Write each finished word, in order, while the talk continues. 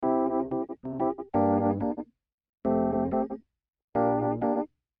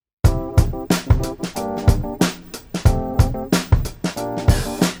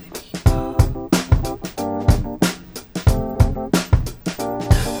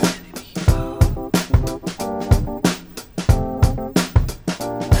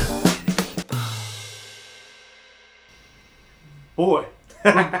Boy,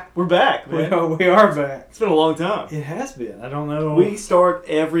 we're back, man. We are back. It's been a long time. It has been. I don't know. We start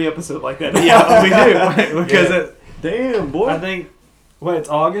every episode like that. Yeah, we do. Because Damn, boy. I think, it's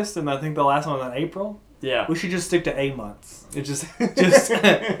August, and I think the last one was in April. Yeah. We should just stick to 8 months. It just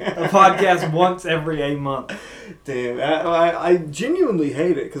a podcast once every 8 months. Damn, I genuinely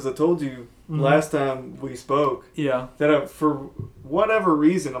hate it because I told you last time we spoke that for whatever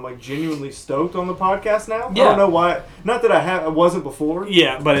reason I'm like genuinely stoked on the podcast now. Yeah. I don't know why. Not that I wasn't before.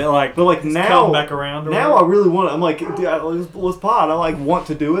 Yeah, but like now come back around. Now I really want it. I'm like, dude, let's pod. I want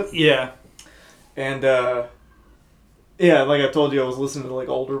to do it. Yeah. And like I told you, I was listening to like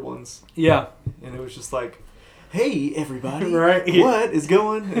older ones. Yeah. And it was just like, hey, everybody. Right. What is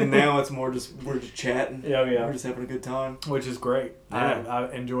going? And now it's more just, we're just chatting. Yeah, yeah. We're just having a good time. Which is great. Yeah.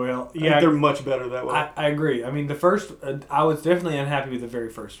 I enjoy it. I think they're much better that way. I agree. I mean, the first, I was definitely unhappy with the very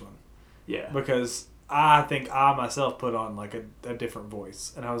first one. Yeah. Because I think I myself put on like a different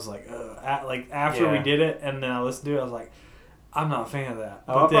voice. And I was like, after we did it and then I listened to it, I was like, I'm not a fan of that.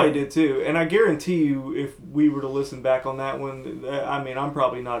 Oh, I probably did too. And I guarantee you, if we were to listen back on that one, I mean, I'm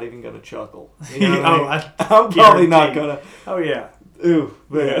probably not even going to chuckle. You know what I mean? I'm probably not going to. Oh, yeah. Ooh,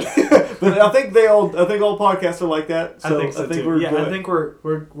 man. But I think all podcasts are like that. So I think too. we're good. I think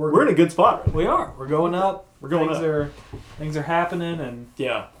we're in a good spot. Right? We are. We're going up. We're going up. Things are happening, and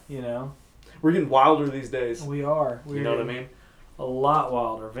yeah, we're getting wilder these days. We are. You know what I mean? A lot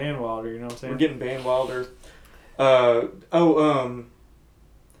wilder, Van Wilder. You know what I'm saying? We're getting Van Wilder.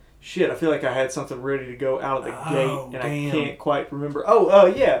 Shit, I feel like I had something ready to go out of the gate, and I can't quite remember.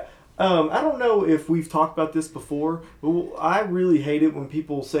 Yeah. I don't know if we've talked about this before, but I really hate it when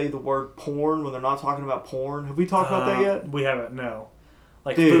people say the word porn when they're not talking about porn. Have we talked about that yet? We haven't, no.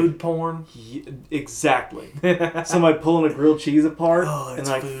 Like Dude, food porn? Yeah, exactly. Somebody pulling a grilled cheese apart, and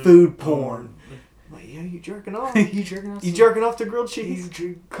like food porn. Like, yeah, you jerking off. You jerking off? You jerking off to grilled cheese?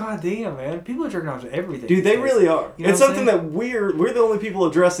 God damn, man. People are jerking off to everything. Dude, they really are. You know it's something that we're the only people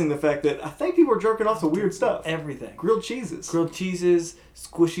addressing the fact that I think people are jerking off to weird stuff. Everything. Grilled cheeses.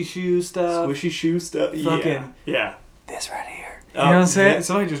 Squishy shoe stuff. Fucking. Yeah. This right here. You know what I'm saying? Yeah.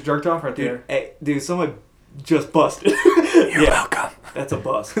 Somebody just jerked off right there. Hey, dude, somebody just busted. You're welcome. That's a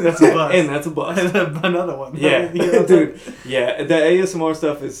bust. That's a bust. And that's a bust. Another one. Yeah. You know dude. Yeah, the ASMR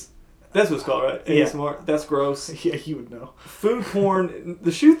stuff is... That's what it's called, right? ASMR. Yeah. That's gross. Yeah, you would know. Food porn. The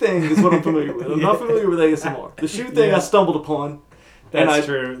shoe thing is what I'm familiar with. I'm not familiar with ASMR. The shoe thing I stumbled upon. That's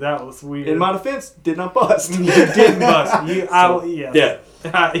true. That was weird. In my defense, did not bust. You didn't bust.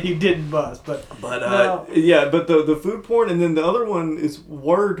 You didn't bust. But the food porn, and then the other one is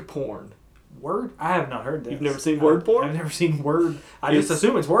word porn. Word? I have not heard that. You've never seen word porn? I've never seen word. I just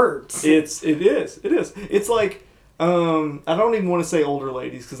assume it's words. It is. It's like... I don't even want to say older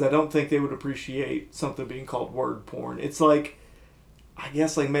ladies because I don't think they would appreciate something being called word porn. It's like, I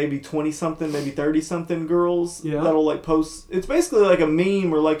guess like maybe 20-something, maybe 30-something girls that'll like post. It's basically like a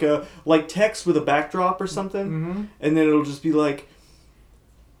meme or like text with a backdrop or something, and then it'll just be like,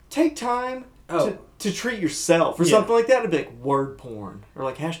 take time to treat yourself or something like that. It'd be like word porn or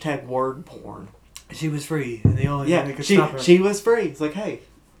like hashtag word porn. She was free, and the only thing that could stop her. She was free. It's like, hey.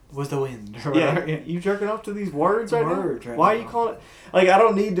 Was the wind. Yeah, you jerking off to these words right now? Why are you calling it... Like, I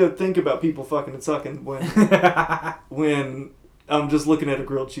don't need to think about people fucking and sucking when I'm just looking at a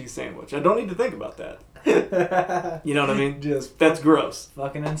grilled cheese sandwich. I don't need to think about that. You know what I mean? That's gross.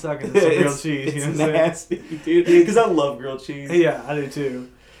 Fucking and sucking some grilled cheese. It's nasty, dude. Because I love grilled cheese. Yeah, I do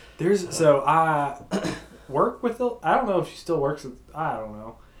too. So I work with... I don't know if she still works with... I don't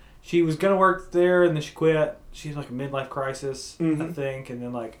know. She was going to work there, and then she quit. She had like a midlife crisis, I think, and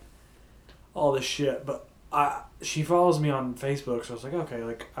then like all this shit. But she follows me on Facebook, so I was like, okay.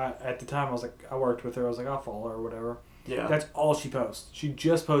 Like at the time, I was like, I worked with her. I was like, I'll follow her or whatever. Yeah. That's all she posts. She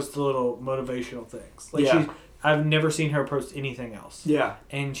just posts little motivational things. Like I've never seen her post anything else. Yeah.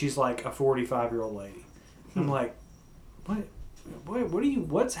 And she's like a 45-year-old lady. I'm like,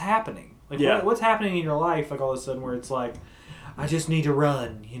 what's happening? Like, what's happening in your life? Like all of a sudden, where it's like, I just need to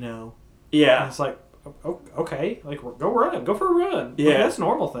run, you know? Yeah. And it's like, okay, like, go run. Go for a run. Yeah. Like, that's a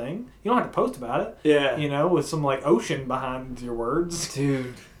normal thing. You don't have to post about it. Yeah. You know, with some, like, ocean behind your words.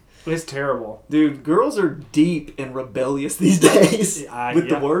 Dude. It's terrible. Dude, girls are deep and rebellious these days with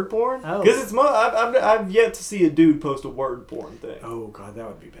the word porn. Because it's I've yet to see a dude post a word porn thing. Oh, God, that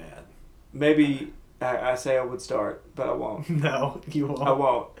would be bad. Maybe I say I would start, but I won't. No, you won't. I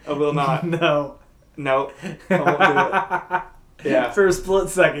won't. I will not. No. Nope. I won't do it. Yeah. For a split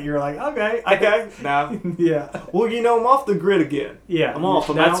second, you were like, okay. No. Yeah. Well, I'm off the grid again. Yeah. I'm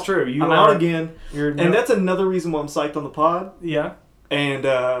off. That's true. I'm out again. And that's another reason why I'm psyched on the pod. Yeah. And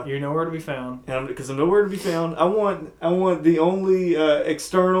you're nowhere to be found. And because I'm nowhere to be found, I want the only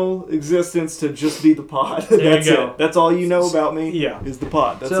external existence to just be the pod. That's you go. it. That's all you know about me. Yeah. Is the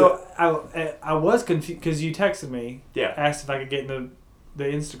pod. That's so it. I was confused because you texted me. Yeah. Asked if I could get into the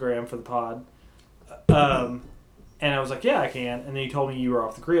Instagram for the pod. And I was like, yeah, I can. And then you told me you were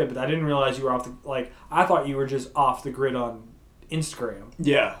off the grid, but I didn't realize you were off the, like, I thought you were just off the grid on Instagram.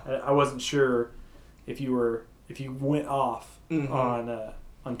 Yeah. I wasn't sure if you went off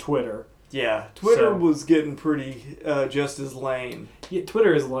on Twitter. Yeah. Twitter was getting pretty just as lame. Yeah,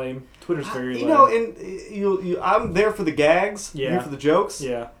 Twitter is lame. Twitter's very lame. You know, and I'm there for the gags. Yeah. Here for the jokes.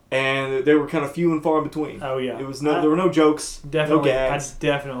 Yeah. And they were kind of few and far in between. Oh yeah. It was there were no jokes. Definitely, no gags. I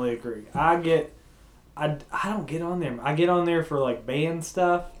definitely agree. I don't get on there. I get on there for like band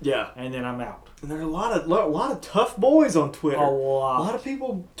stuff. Yeah. And then I'm out. And there are a lot of tough boys on Twitter. A lot of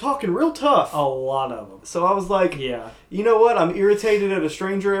people talking real tough. A lot of them. So I was like, yeah. You know what? I'm irritated at a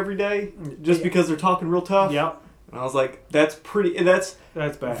stranger every day just because they're talking real tough. Yep. And I was like, that's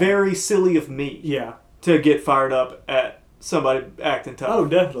bad. Very silly of me. Yeah. To get fired up at somebody acting tough. Oh,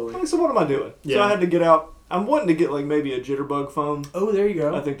 definitely. I mean, so what am I doing? Yeah. So I had to get out. I'm wanting to get like maybe a jitterbug phone. Oh, there you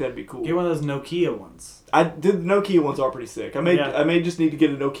go. I think that'd be cool. Get one of those Nokia ones. The Nokia ones are pretty sick. I may just need to get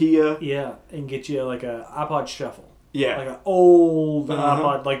a Nokia. Yeah, and get you like a iPod Shuffle. Yeah. Like an old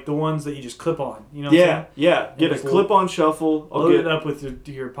iPod, like the ones that you just clip on. You know what I'm saying? Yeah. Get a clip-on shuffle. Load it up with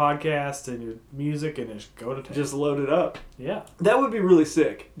your podcast and your music and just go to town. Just load it up. Yeah. That would be really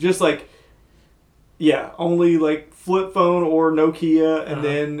sick. Just like, only like flip phone or Nokia, and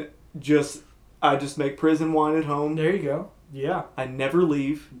then I just make prison wine at home. There you go. Yeah. I never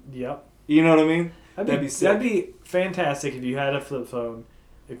leave. Yep. You know what I mean? That'd be sick. That'd be fantastic if you had a flip phone,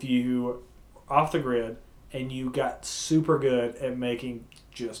 if you off the grid, and you got super good at making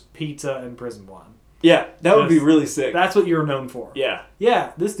just pizza and prison wine. Yeah, that would be really sick. That's what you're known for. Yeah.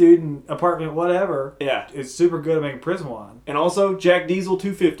 Yeah, this dude in apartment whatever is super good at making prison wine. And also, Jack Diesel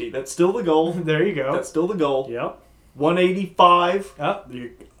 250. That's still the goal. There you go. That's still the goal. Yep. 185. You're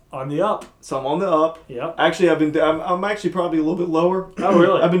on the up. So I'm on the up. Yep. Actually, I'm actually probably a little bit lower. Oh,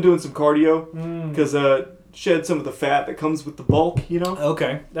 really? I've been doing some cardio because shed some of the fat that comes with the bulk, you know?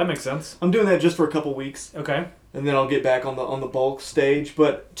 Okay, that makes sense. I'm doing that just for a couple weeks. Okay. And then I'll get back on the bulk stage.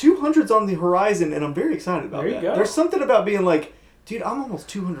 But 200's on the horizon, and I'm very excited about that. There you go. There's something about being like, dude, I'm almost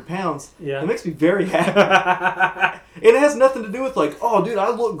 200 pounds. Yeah. It makes me very happy. It has nothing to do with like, oh, dude, I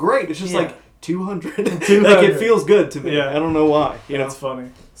look great. It's just like 200. 200. Like, it feels good to me. Yeah. I don't know why. That's funny.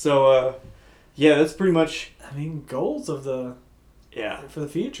 So, that's pretty much... I mean, goals of the... Yeah. For the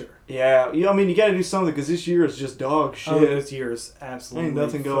future. Yeah. I mean, you got to do something because this year is just dog shit. Oh, this year is absolutely ain't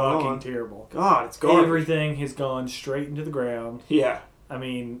nothing going fucking on. Terrible. God, it's garbage. Everything has gone straight into the ground. Yeah. I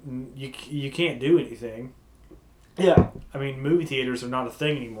mean, you can't do anything. Yeah. I mean, movie theaters are not a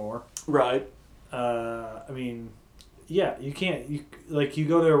thing anymore. Right. I mean, yeah, you can't. You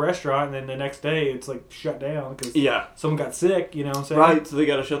go to a restaurant and then the next day it's like shut down because someone got sick. You know what I'm saying? Right. So they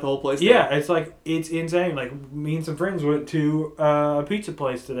got to shut the whole place down. Yeah, it's insane. Like me and some friends went to a pizza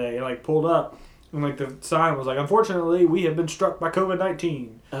place today and like pulled up and like the sign was like, unfortunately, we have been struck by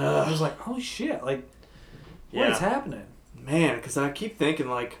COVID-19. I was like, holy shit! Like, what is happening? Man, because I keep thinking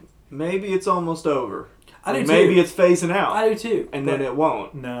like maybe it's almost over. I do too. Maybe it's phasing out. I do too. And then it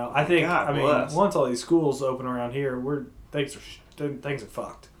won't. No, I think. Once all these schools open around here, things are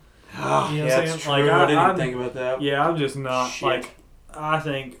fucked. Oh, you know what I'm saying? True. Like, I didn't think about that. Yeah, I'm just not like. I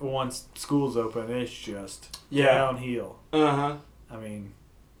think once schools open, it's just downhill. I mean,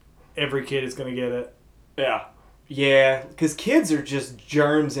 every kid is gonna get it. Yeah. Yeah, because kids are just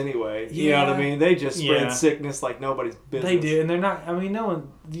germs anyway. You know what I mean? They just spread sickness like nobody's business. They do, and they're not. I mean, no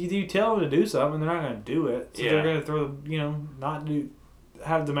one. You tell them to do something, they're not going to do it. So they're going to throw,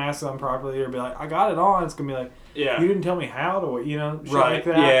 have the mask on properly, or be like, I got it on. It's going to be like, you didn't tell me how to, shit like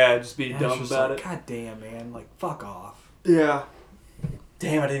that. Yeah, just be dumb about it. God damn, man, like fuck off. Yeah.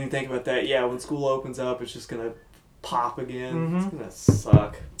 Damn, I didn't even think about that. Yeah, when school opens up, it's just going to pop again. Mm-hmm. It's going to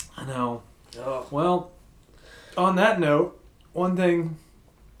suck. I know. Oh. Well. On that note, one thing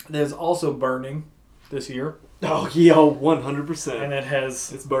that is also burning this year. Oh, yeah, 100%. And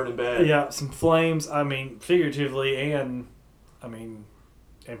it's burning bad. Yeah, some flames, I mean, figuratively and, I mean,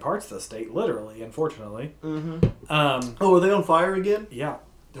 in parts of the state, literally, unfortunately. Mm-hmm. Are they on fire again? Yeah.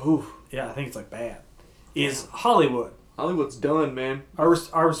 Ooh. Yeah, I think it's, bad. Is Hollywood. Hollywood's done, man. Our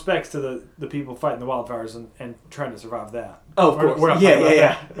respects to the people fighting the wildfires and trying to survive that. Oh, of course. We're not talking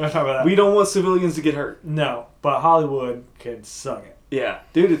about that. We don't want civilians to get hurt. No, but Hollywood can suck it. Yeah.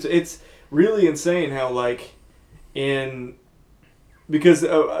 Dude, it's really insane how, in because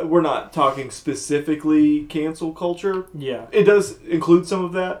we're not talking specifically cancel culture. Yeah. It does include some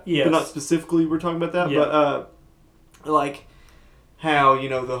of that, Yes. but not specifically we're talking about that. Yeah. But, like, how,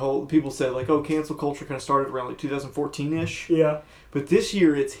 the whole, people said, like, oh, cancel culture kind of started around, like, 2014-ish. Yeah. But this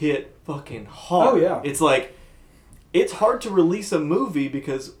year it's hit fucking hard. Oh, yeah. It's like, it's hard to release a movie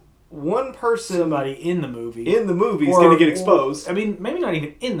because one person... Somebody in the movie is going to get exposed. I mean, maybe not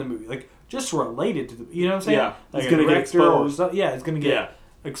even in the movie. Like, just related to the... You know what I'm saying? Yeah. Like it's going to get exposed. It's going to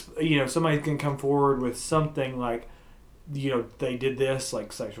get... somebody's going to come forward with something like, they did this,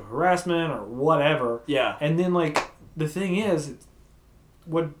 like, sexual harassment or whatever. Yeah. And then, like, the thing is,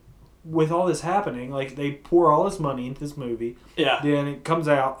 with all this happening, like, they pour all this money into this movie. Yeah. Then it comes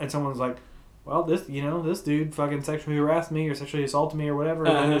out and someone's like, well, this dude fucking sexually harassed me or sexually assaulted me or whatever.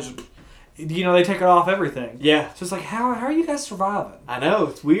 And then it's just, they take it off everything. Yeah. So it's like, how are you guys surviving? I know,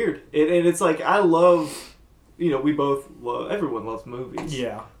 it's weird. And it's like, I love, we both love, everyone loves movies.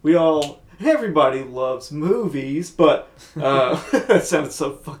 Yeah. Everybody loves movies, but, that sounded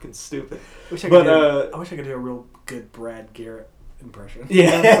so fucking stupid. I wish I could do a real good Brad Garrett impression.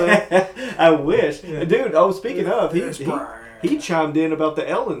 Yeah. I wish. Yeah. Dude, speaking of, he chimed in about the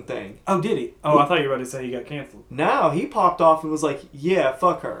Ellen thing. Oh, did he? Oh, I thought you were about to say he got canceled. No, he popped off and was like, yeah,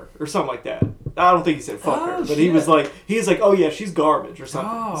 fuck her, or something like that. I don't think he said fuck her, but shit. he was like, oh yeah, she's garbage, or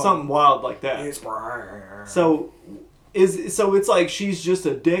something. Something wild like that. So it's like she's just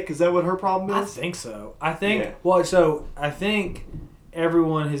a dick? Is that what her problem is? I think so. I think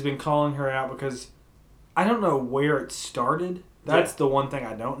everyone has been calling her out because I don't know where it started. That's the one thing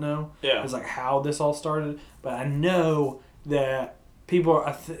I don't know. Yeah. Is like how this all started. But I know that people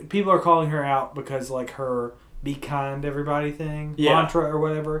are calling her out because like her be kind to everybody thing, mantra or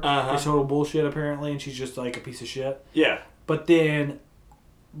whatever, is total bullshit apparently, and she's just like a piece of shit. Yeah. But then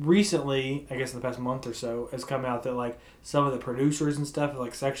recently, I guess in the past month or so, has come out that like some of the producers and stuff have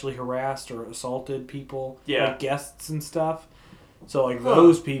like sexually harassed or assaulted people, like guests and stuff. So like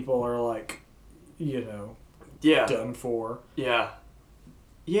those people are like, done for. Yeah.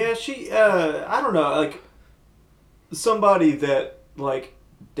 Yeah, she, I don't know, like, somebody that, like,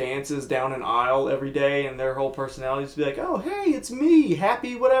 dances down an aisle every day and their whole personality is to be like, oh, hey, it's me,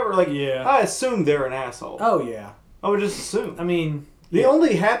 happy, whatever. Like, I assume they're an asshole. Oh, yeah. I would just assume. I mean... The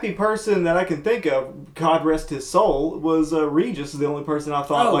only happy person that I can think of, God rest his soul, was Regis, the only person I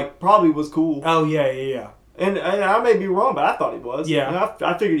thought, probably was cool. Oh, yeah. And I may be wrong, but I thought he was. Yeah.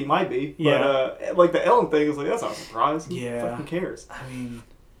 I figured he might be. Yeah. But, like, the Ellen thing is like, that's not a surprise. Yeah. Who fucking cares? I mean...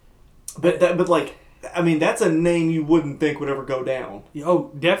 But that's a name you wouldn't think would ever go down. Oh,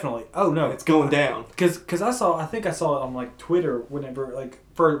 definitely. Oh, no. It's going down. Because I think I saw it on, like, Twitter whenever, like,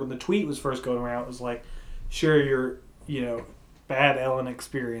 when the tweet was first going around. It was like, share your, bad Ellen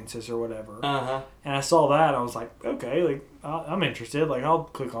experiences or whatever. Uh-huh. And I saw that. I was like, okay, like, I'm interested. Like, I'll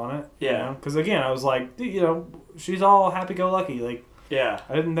click on it. Yeah. Because, again, I was like, she's all happy-go-lucky. Like, yeah.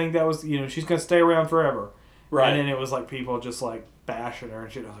 I didn't think that was, she's going to stay around forever. Right. And then it was, like, people just, like, bashing her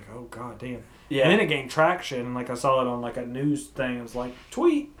and shit. I was like, oh, god damn. Yeah. And then it gained traction. And, like, I saw it on, like, a news thing. It was like,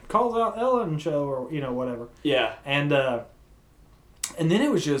 tweet, calls out Ellen show or, whatever. Yeah. And then it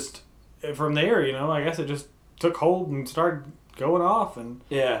was just, from there, I guess it just took hold and started going off. And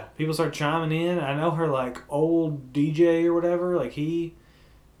people started chiming in. I know her, like, old DJ or whatever, like, he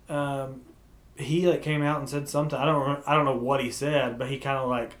like, came out and said something. I don't know what he said, but he kind of,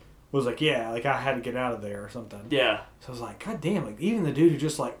 like, was like, yeah, like, I had to get out of there or something. Yeah. So I was like, god damn, like, even the dude who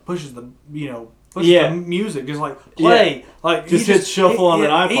just, like, pushes the, the music, just, like, play. Yeah. Like, just hits shuffle on an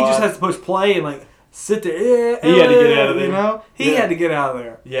iPod. He just has to push play and, like, sit there. He had to get out of there. He had to get out of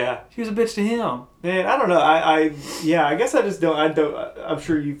there. Yeah. She was a bitch to him. Man, I don't know. I guess I just don't. I'm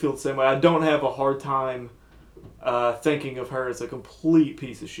sure you feel the same way. I don't have a hard time thinking of her as a complete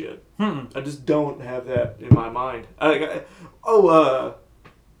piece of shit. I just don't have that in my mind.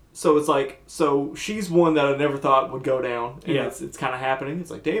 So it's like, she's one that I never thought would go down, and it's kind of happening.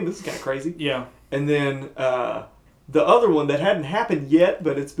 It's like, damn, this is kind of crazy. Yeah. And then the other one that hadn't happened yet,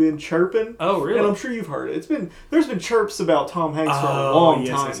 but it's been chirping. Oh, really? And I'm sure you've heard it. There's been chirps about Tom Hanks for a long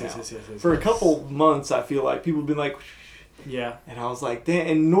time now. Yes, for a couple months, I feel like people have been like, yeah. And I was like, damn.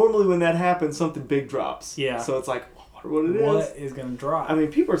 And normally when that happens, something big drops. Yeah. So it's like, what it is. What is going to drop? I mean,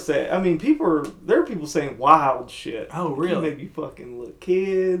 there are people saying wild shit. Oh, really? He maybe fucking little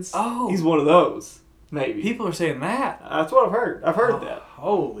kids. Oh. He's one of those. Maybe. People are saying that. That's what I've heard. I've heard that.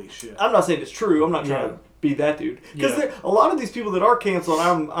 Holy shit. I'm not saying it's true. I'm not trying to be that dude. Because a lot of these people that are canceled,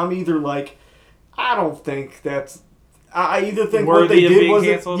 I'm either like, I don't think that's... I either think worthy what they did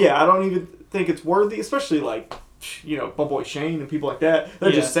wasn't... Canceled? Yeah, I don't even think it's worthy, especially like, my boy Shane and people like that.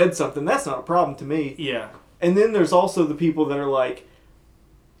 That just said something. That's not a problem to me. Yeah. And then there's also the people that are like,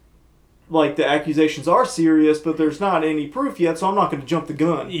 like the accusations are serious, but there's not any proof yet, so I'm not going to jump the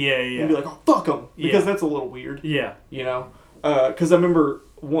gun. Yeah. And be like, oh, fuck them. Because that's a little weird. Yeah. You know? Because I remember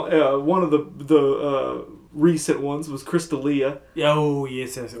one of the recent ones was Crystalia. Oh,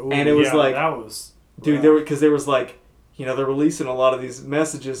 yes. Ooh, and it was like... That was... Dude, because there was like... You know, they're releasing a lot of these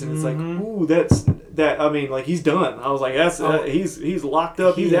messages, and it's like, ooh, I mean, like, he's done. I was like, he's locked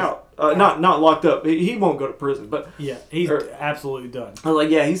up, he's out. Not locked up. He won't go to prison, but... Yeah, he's absolutely done. I was like,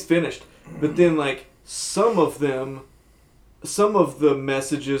 yeah, he's finished. But then, like, some of the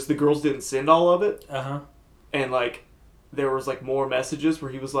messages, the girls didn't send all of it. Uh-huh. And, like, there was, like, more messages where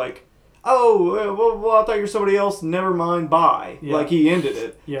he was like, oh, well, I thought you were somebody else. Never mind, bye. Yeah. Like, he ended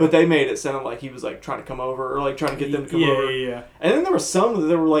it. Yeah. But they made it sound like he was, like, trying to come over or, like, trying to get them to come over. Yeah. And then there were some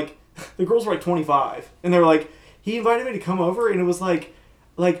that were, like, the girls were, like, 25. And they were like, he invited me to come over, and it was like,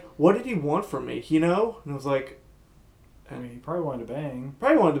 what did he want from me, you know? And I was like... I mean, he probably wanted to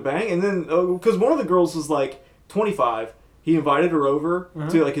bang. And then, because one of the girls was, like, 25. He invited her over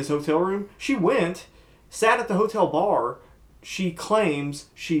to, like, his hotel room. She went, sat at the hotel bar. She claims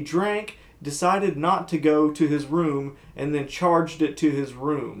she drank, decided not to go to his room, and then charged it to his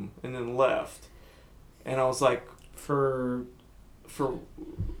room, and then left. And I was like...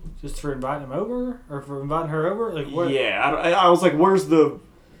 Just for inviting him over? Or for inviting her over? Like what? Yeah, I was like, where's the...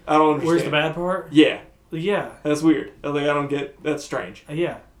 I don't understand. Where's the bad part? Yeah. Yeah. That's weird. I don't get... That's strange.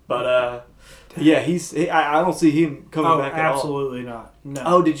 Yeah. But, yeah, I don't see him coming back at all. Absolutely not. No.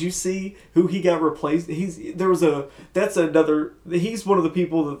 Oh, did you see who he got replaced? He's one of the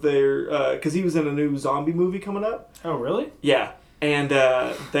people that because he was in a new zombie movie coming up. Oh, really? Yeah. And,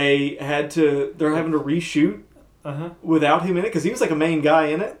 they're having to reshoot without him in it, because he was like a main guy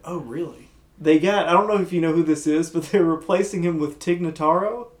in it. Oh, really? I don't know if you know who this is, but they're replacing him with Tig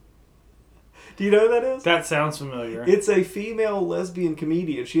Notaro. Do you know who that is? That sounds familiar. It's a female lesbian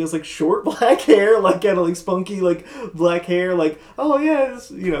comedian. She has like short black hair, like kind of like spunky like black hair. Like, oh yeah,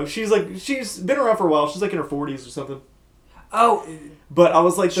 she's been around for a while. She's like in her 40s or something. Oh, but I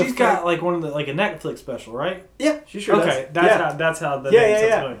was like, she's got like one of the like a Netflix special, right? Yeah, she sure does. Okay, that's how the name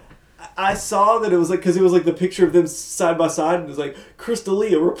sounds familiar. I saw that it was like, because it was like the picture of them side by side, and it was like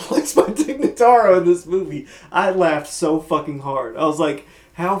Crystalia replaced by Tig Notaro in this movie. I laughed so fucking hard. I was like,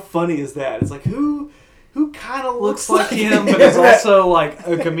 how funny is that? It's like, who kind of looks like him, but is also like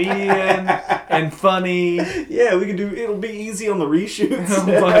a comedian and funny. Yeah, it'll be easy on the reshoots. Oh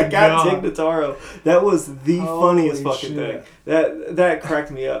my God. Tig Notaro. That was the funniest fucking thing. That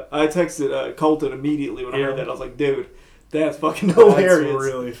cracked me up. I texted Colton immediately when I heard that. I was like, dude, that's fucking hilarious. That's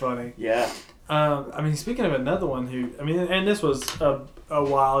really funny. Yeah. I mean, speaking of another one and this was a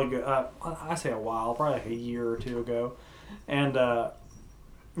while ago. I say a while, probably like a year or two ago, and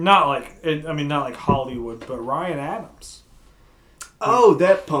not like Hollywood, but Ryan Adams. Oh,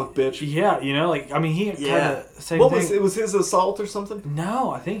 that punk bitch. Yeah, he kind of same thing. It was his assault or something?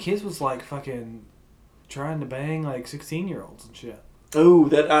 No, I think his was like fucking trying to bang like 16-year-olds and shit. Oh,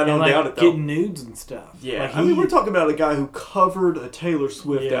 that I don't doubt it though. Getting nudes and stuff. Yeah, we're talking about a guy who covered a Taylor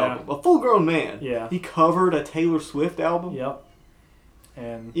Swift album. A full-grown man. Yeah. He covered a Taylor Swift album. Yep.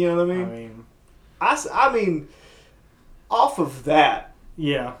 And you know what I mean? I mean, off of that.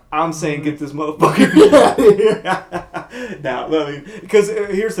 Yeah. I'm saying get this motherfucker out of here. Now, I mean, because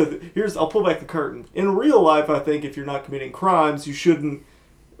I'll pull back the curtain. In real life, I think if you're not committing crimes, you shouldn't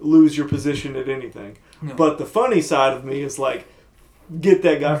lose your position at anything. No. But the funny side of me is like, get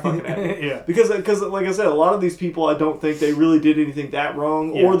that guy fucking out of here. Yeah. Because like I said, a lot of these people, I don't think they really did anything that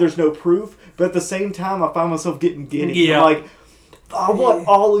wrong, or there's no proof. But at the same time, I find myself getting giddy. Yeah. I'm like, I want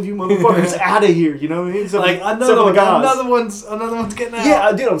all of you motherfuckers out of here. You know what I mean? Another one's getting out.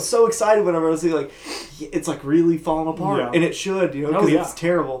 Yeah, dude, I'm so excited whenever I see like it's like really falling apart, and it should, because it's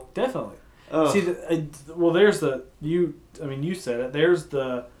terrible. Definitely. See, there's you said it. There's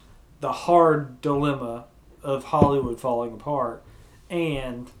the hard dilemma of Hollywood falling apart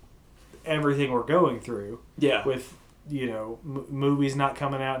and everything we're going through. Yeah. With movies not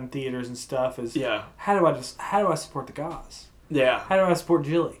coming out in theaters and stuff is. Yeah. How do I support the guys? Yeah. How do I support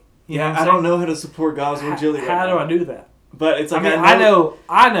Jilly? I don't know how to support Gaz or Jilly. How do I do that? But it's like I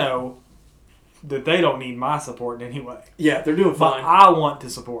know that they don't need my support in any way. Yeah, they're doing fine. But I want to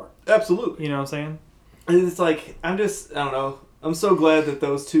support. Absolutely. You know what I'm saying? And it's like I don't know. I'm so glad that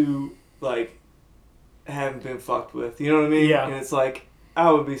those two like haven't been fucked with. You know what I mean? Yeah. And it's like I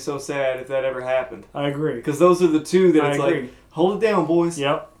would be so sad if that ever happened. I agree. Because those are the two that like hold it down, boys.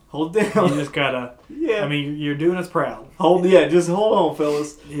 Yep. Hold it down. You just gotta. Yeah. I mean, you're doing us proud. Just hold on,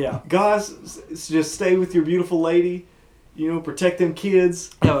 fellas. Yeah. Guys, just stay with your beautiful lady. protect them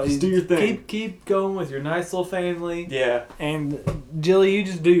kids. Just do your thing. Keep going with your nice little family. Yeah. And Jilly, you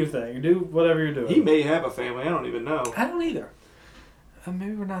just do your thing. Do whatever you're doing. He may have a family. I don't even know. I don't either.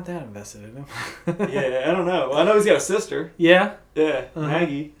 Maybe we're not that invested in him. Yeah, I don't know. I know he's got a sister. Yeah? Yeah,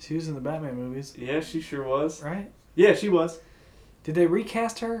 Maggie. She was in the Batman movies. Yeah, she sure was. Right? Yeah, she was. Did they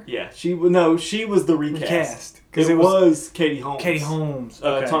recast her? Yeah, she was the recast. Because it was Katie Holmes. Katie Holmes.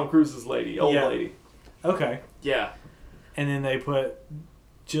 Okay. Tom Cruise's old lady. Okay. Yeah. And then they put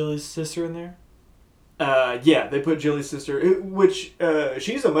Jilly's sister in there? Yeah, they put Jilly's sister, which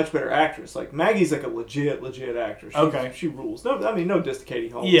she's a much better actress. Like, Maggie's like a legit actress. She rules. No, I mean, no diss to Katie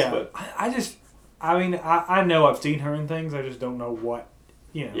Holmes. Yeah. But I know I've seen her in things, I just don't know what,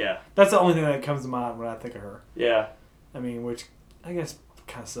 Yeah. That's the only thing that comes to mind when I think of her. Yeah. I mean, which I guess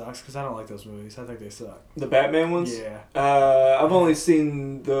kind of sucks because I don't like those movies. I think they suck. The Batman ones? Yeah. I've only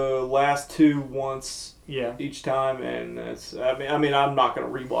seen the last two once. Yeah. Each time, and I mean, I'm not gonna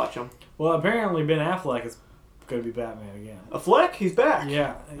rewatch them. Well, apparently Ben Affleck is going to be Batman again. A Fleck? He's back.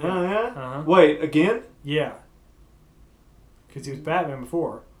 Yeah. Oh yeah. Uh-huh. Wait, again? Yeah. Because he was Batman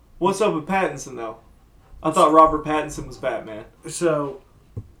before. What's up with Pattinson though? I thought Robert Pattinson was Batman. So,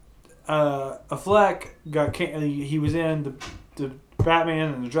 Affleck got he was in the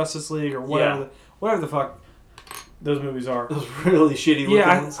Batman and the Justice League or whatever whatever the fuck those movies are. Those really shitty looking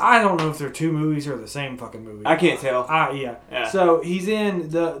ones. I don't know if they're two movies or the same fucking movie. I can't tell. Yeah. So he's in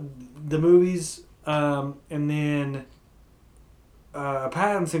the movies, and then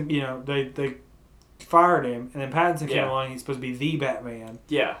Pattinson, they fired him, and then Pattinson came along. He's supposed to be the Batman.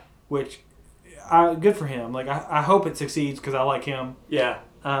 Yeah. Which, good for him. Like I hope it succeeds because I like him. Yeah.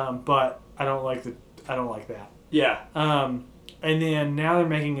 But I don't like that. Yeah. And then now they're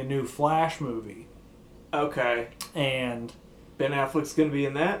making a new Flash movie. Okay. And Ben Affleck's going to be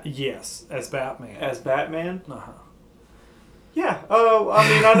in that? Yes, as Batman. As Batman? Uh-huh. Yeah. I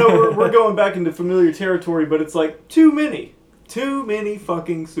mean, I know we're going back into familiar territory, but it's like too many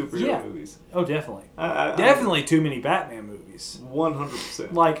fucking superhero movies. Oh, definitely. Definitely too many Batman movies.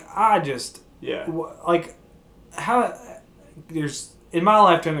 100%. Like, in my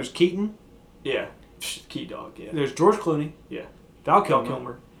lifetime, there's Keaton. Yeah. Key Dog, yeah. There's George Clooney. Yeah. Val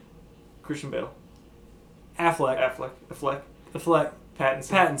Kilmer. Christian Bale. Affleck.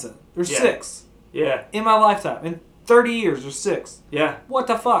 Pattinson. There's 6. Yeah. In my lifetime. In 30 years, there's 6. Yeah. What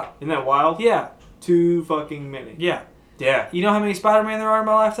the fuck? Isn't that wild? Yeah. Too fucking many. Yeah. Yeah. You know how many Spider-Man there are in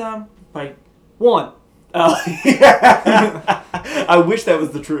my lifetime? Like 1. Oh, yeah. I wish that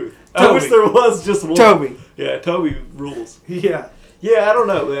was the truth. Toby. I wish there was just one. Toby. Yeah, Toby rules. Yeah. Yeah, I don't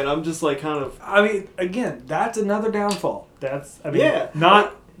know, man. I'm just like kind of... I mean, again, that's another downfall. Yeah.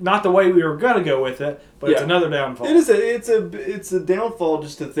 Not the way we were going to go with it, but it's another downfall. It is it's a downfall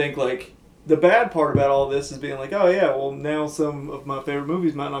just to think, like, the bad part about all this is being like, oh, yeah, well, now some of my favorite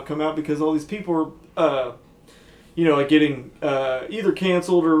movies might not come out because all these people are, like getting either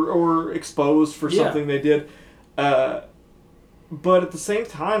canceled or exposed for something they did. But at the same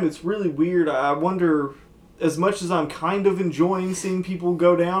time, it's really weird. I wonder, as much as I'm kind of enjoying seeing people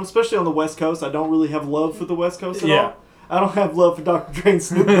go down, especially on the West Coast, I don't really have love for the West Coast at all. I don't have love for Dr. Dre and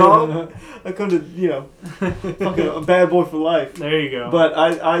Snoop Dogg. I come to, fucking a bad boy for life. There you go. But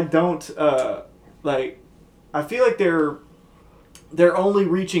I don't, I feel like they're only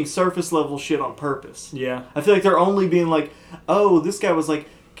reaching surface level shit on purpose. Yeah. I feel like they're only being like, oh, this guy was like,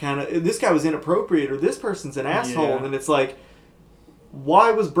 this guy was inappropriate, or this person's an asshole. Yeah. And then it's like,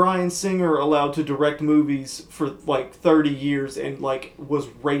 why was Bryan Singer allowed to direct movies for like 30 years and like was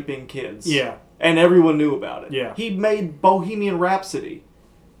raping kids? Yeah. And everyone knew about it. Yeah. He made Bohemian Rhapsody.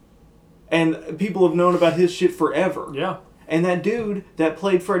 And people have known about his shit forever. Yeah. And that dude that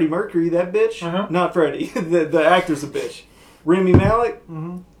played Freddie Mercury, that bitch, not Freddie, the actor's a bitch. Rami Malek,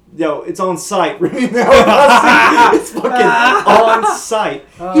 yo, it's on site. Rami Malek, it's fucking on site.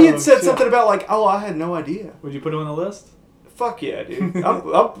 He had said something about like, oh, I had no idea. Would you put him on the list? Fuck yeah, dude.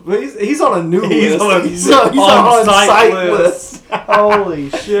 He's on a new list. He's on on site list. Holy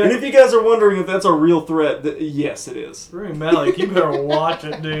shit. And if you guys are wondering if that's a real threat, yes, it is. Rami Malek, you better watch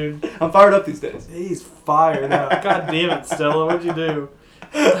it, dude. I'm fired up these days. He's fired up. God damn it, Stella. What'd you do?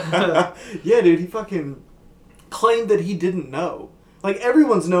 Yeah, dude, he fucking claimed that he didn't know. Like,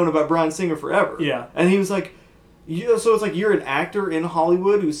 everyone's known about Bryan Singer forever. Yeah. And he was like, so it's like you're an actor in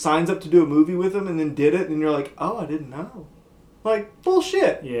Hollywood who signs up to do a movie with him and then did it, and you're like, oh, I didn't know. Like,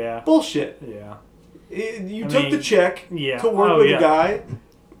 bullshit. Yeah. Bullshit. Yeah. You took the check to work with a guy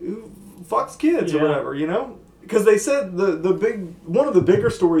who fucks kids or whatever, Because they said one of the bigger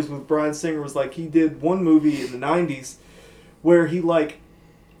stories with Bryan Singer was like he did one movie in the 90s where he like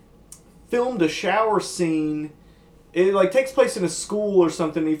filmed a shower scene it like takes place in a school or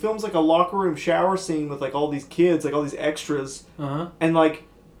something. And he films like a locker room shower scene with like all these kids, like all these extras, and like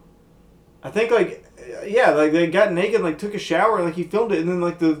I think like like they got naked, and, like took a shower, and like he filmed it, and then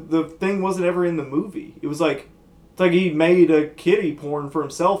like the thing wasn't ever in the movie. It was like it's like he made a kiddie porn for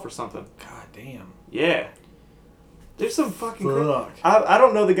himself or something. God damn. Yeah. There's some fucking... Fuck. I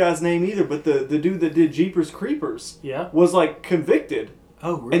don't know the guy's name either, but the dude that did Jeepers Creepers was, like, convicted.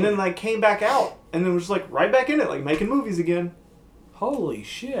 Oh, really? And then, like, came back out. And then was, like, right back in it, like, making movies again. Holy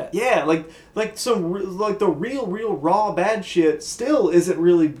shit. Yeah, like some... Like, the real, raw, bad shit still isn't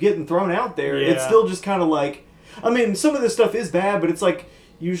really getting thrown out there. Yeah. It's still just kind of, like... I mean, some of this stuff is bad, but it's, like,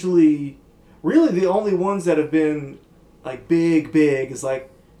 usually... Really, the only ones that have been, like, big is, like,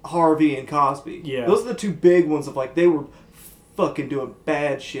 Harvey and Cosby. Yeah. Those are the two big ones of like they were fucking doing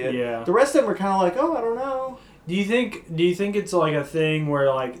bad shit. Yeah. The rest of them are kind of like, oh, I don't know. Do you think it's like a thing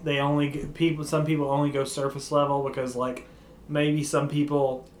where like they only some people only go surface level because like maybe some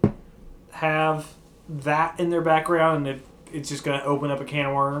people have that in their background and it's just going to open up a can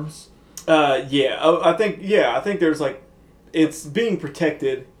of worms? I think there's like it's being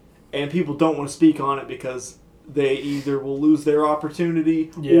protected and people don't want to speak on it because they either will lose their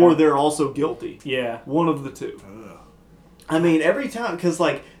opportunity or they're also guilty. Yeah. One of the two. Ugh. I mean, every time, because,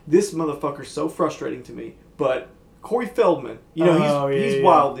 like, this motherfucker's so frustrating to me, but Corey Feldman, you know, he's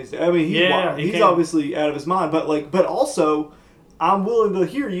wild these days. I mean, he's wild. He's obviously out of his mind, but also, I'm willing to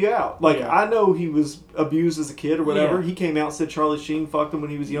hear you out. Like, I know he was abused as a kid or whatever. Yeah. He came out and said Charlie Sheen fucked him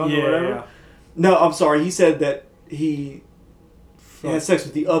when he was young or whatever. Yeah. No, I'm sorry. He said that he had sex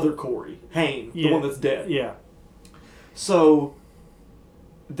with the other Corey Haim, the one that's dead. Yeah. So,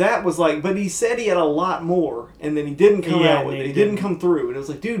 that was like, but he said he had a lot more, and then he didn't come out with it. He didn't come through, and it was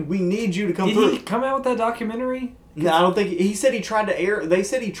like, dude, we need you to come through. Did he come out with that documentary? No, I don't think, he said he tried to air, they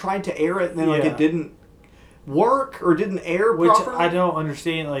said he tried to air it, and then like it didn't work, or didn't air properly. I don't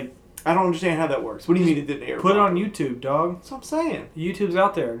understand, like. I don't understand how that works. What do you mean it didn't air Put properly? It on YouTube, dog. That's what I'm saying. YouTube's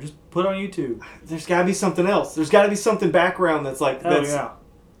out there. Just put it on YouTube. There's gotta be something else. There's gotta be something background that's like,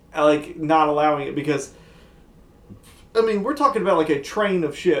 like, not allowing it, because... I mean, we're talking about, like, a train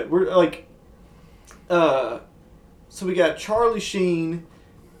of shit. We're, like... so we got Charlie Sheen.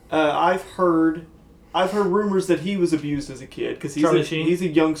 I've heard rumors that he was abused as a kid. Because he's a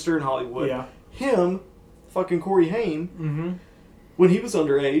youngster in Hollywood. Yeah. Him, fucking Corey Haim, when he was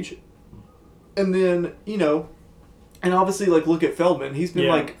underage. And then, you know... And obviously, like, look at Feldman. He's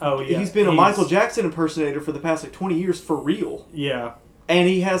been, he's been a Michael Jackson impersonator for the past, like, 20 years for real. Yeah. And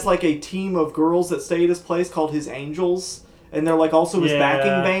he has, like, a team of girls that stay at his place called his Angels. And they're, like, also his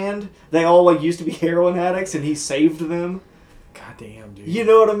backing band. They all, like, used to be heroin addicts, and he saved them. God damn, dude. You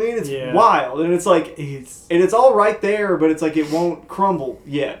know what I mean? It's wild. And it's, like, it's all right there, but it's, like, it won't crumble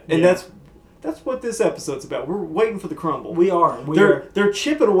yet. And that's what this episode's about. We're waiting for the crumble. We are. They're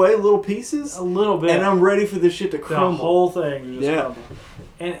chipping away little pieces. A little bit. And I'm ready for this shit to crumble. The whole thing just crumble.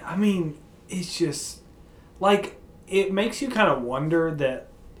 And, I mean, it's just, like... It makes you kind of wonder that...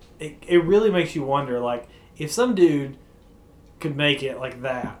 It really makes you wonder, like, if some dude could make it like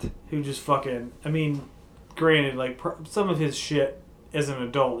that, who just fucking... I mean, granted, like, some of his shit as an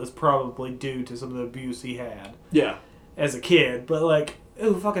adult is probably due to some of the abuse he had. Yeah. As a kid. But, like,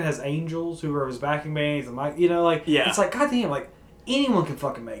 who fucking has Angels, who are his backing bands, and you know, like... Yeah. It's like, goddamn, like, anyone can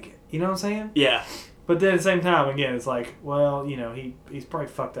fucking make it. You know what I'm saying? Yeah. But then at the same time, again, it's like, well, you know, he's probably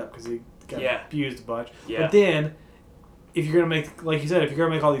fucked up because he got abused a bunch. Yeah. But then... If you're gonna make, like you said, if you're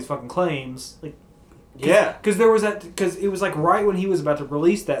gonna make all these fucking claims, like, because there was that, because it was like right when he was about to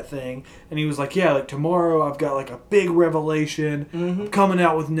release that thing, and he was like, yeah, like tomorrow I've got like a big revelation, I'm coming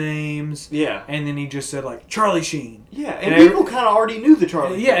out with names, and then he just said like Charlie Sheen, and people kind of already knew the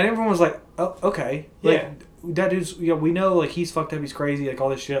Charlie, Sheen. And everyone was like, oh, okay, like, that dude's, we know like he's fucked up, he's crazy, like all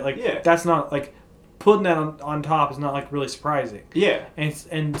this shit, like that's not like putting that on top is not like really surprising,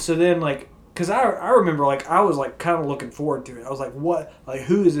 and so then like. Because I remember, like, I was, like, kind of looking forward to it. I was like, what? Like,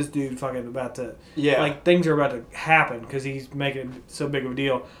 who is this dude fucking about to... Yeah. Like, things are about to happen because he's making so big of a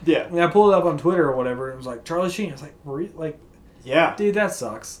deal. Yeah. And I pulled it up on Twitter or whatever, and it was like, Charlie Sheen. I was like, yeah. Dude, that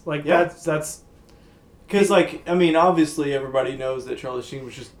sucks. Like, that's... Because, like, I mean, obviously everybody knows that Charlie Sheen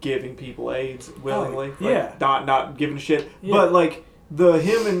was just giving people AIDS willingly. Like, not giving a shit. Yeah. But, like...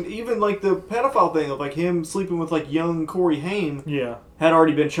 him and even like the pedophile thing of like him sleeping with like young Corey Haim had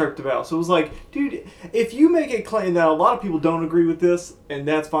already been chirped about. So it was like, dude, if you make a claim that a lot of people don't agree with this, and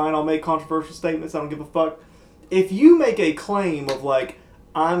that's fine, I'll make controversial statements, I don't give a fuck. If you make a claim of like,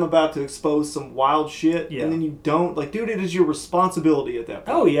 I'm about to expose some wild shit, and then you don't, like, dude, it is your responsibility at that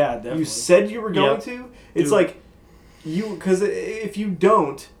point. Oh yeah, definitely. You said you were going to. It's like, because if you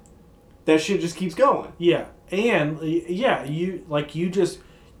don't, that shit just keeps going. Yeah. And yeah, you just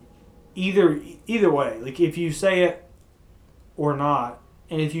either way, like if you say it or not,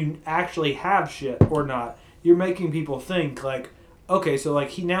 and if you actually have shit or not, you're making people think like, okay, so like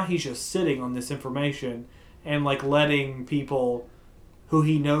he's just sitting on this information and like letting people who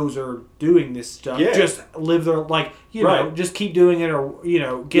he knows are doing this stuff just live their just keep doing it,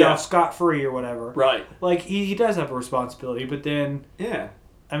 or get off scot free or whatever. Right. Like he does have a responsibility, but then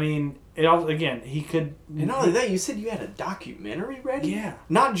I mean, it also he could. And not only that, you said you had a documentary ready. Yeah.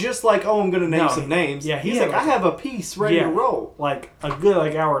 Not just like, I'm going to name some names. Yeah. He's like, I have a piece ready to roll. Like a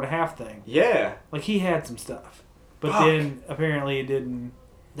good hour and a half thing. Yeah. Like he had some stuff, but then apparently it didn't.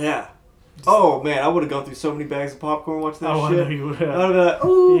 Yeah. Oh man, I would have gone through so many bags of popcorn watching that shit. I know you would have. I'd be like,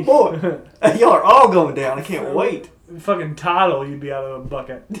 oh boy, y'all are all going down. I can't wait. Fucking Toddle, you'd be out of a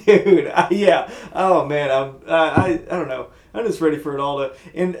bucket, dude. Yeah. Oh man, I don't know. I'm just ready for it all to.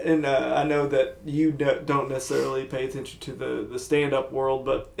 And I know that you don't necessarily pay attention to the stand up world,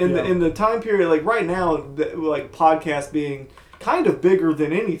 but in the time period like right now, like podcast being kind of bigger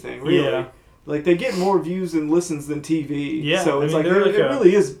than anything, really. Yeah. Like they get more views and listens than TV. Yeah. So it's it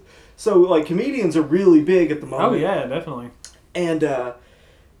really is. So like comedians are really big at the moment. Oh yeah, definitely. And I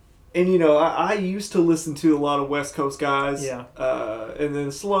used to listen to a lot of West Coast guys. Yeah. And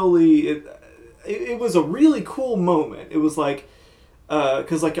then slowly it was a really cool moment. It was like,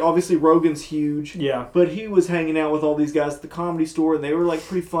 because like obviously Rogan's huge. Yeah. But he was hanging out with all these guys at the Comedy Store, and they were like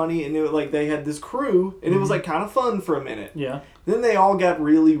pretty funny, and they had this crew, and it was like kind of fun for a minute. Yeah. Then they all got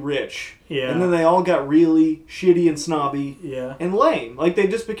really rich. Yeah. And then they all got really shitty and snobby. Yeah. And lame. Like they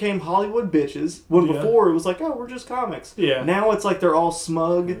just became Hollywood bitches. When before it was like, oh, we're just comics. Yeah. Now it's like they're all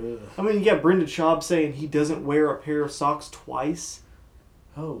smug. Ugh. I mean, you got Brendan Schaub saying he doesn't wear a pair of socks twice.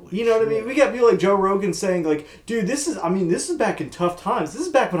 Holy You know what I shit. mean? We got people like Joe Rogan saying like, dude, this is back in tough times. This is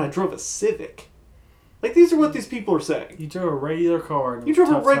back when I drove a Civic. Like, these are what these people are saying. You drove a regular car. And You drove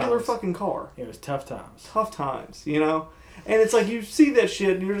a regular times. fucking car. It was tough times. Tough times, And it's like, you see that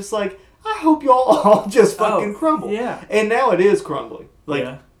shit, and you're just like, I hope y'all all just fucking crumble. Yeah. And now it is crumbling.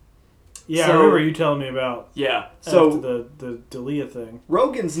 Like, yeah. So, I remember you telling me about. Yeah. So after the D'Elia thing.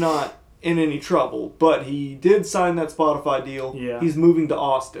 Rogan's not in any trouble, but he did sign that Spotify deal. Yeah. He's moving to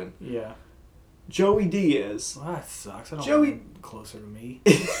Austin. Yeah. Joey Diaz. Well, that sucks. I don't Joey- want him closer to me.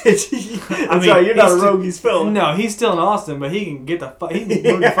 I'm sorry, you're not a Rogies fella. No, he's still in Austin, but he can get he can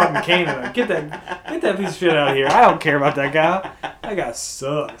move to fucking Canada. Get that piece of shit out of here. I don't care about that guy. That guy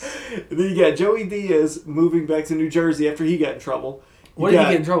sucks. Then you got Joey Diaz moving back to New Jersey after he got in trouble. What did he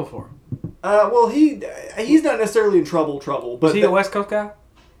get in trouble for? Well, he's not necessarily in trouble, but Is he a West Coast guy?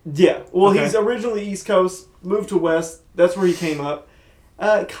 Yeah. Well, Okay. he's originally East Coast, moved to West. That's where he came up.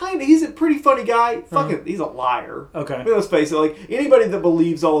 He's a pretty funny guy. Fucking, he's a liar. Okay. I mean, let's face it. Like anybody that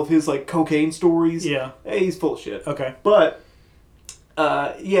believes all of his like cocaine stories, he's full of shit. Okay. But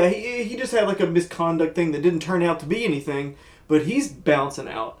he just had like a misconduct thing that didn't turn out to be anything. But he's bouncing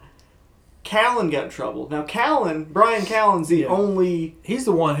out. Callen got in trouble. Now Brian Callen's the only. He's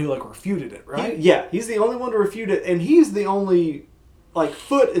the one who like refuted it, right? He's the only one to refute it, and he's the only like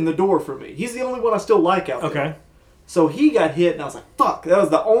foot in the door for me. He's the only one I still like out there. Okay. So he got hit, and I was like, "Fuck!" That was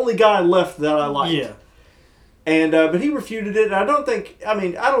the only guy left that I liked. Yeah. And but he refuted it. And I don't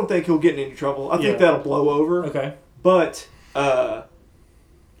think he'll get in any trouble. I think that'll blow over. Okay. But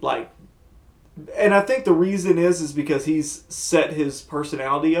and I think the reason is because he's set his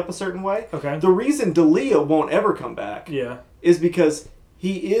personality up a certain way. Okay. The reason D'Elia won't ever come back. Is because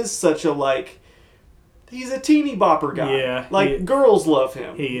he is such a he's a teeny bopper guy. Yeah. Girls love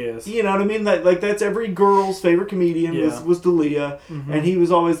him. He is. You know what I mean? That's every girl's favorite comedian was D'Elia. Mm-hmm. And he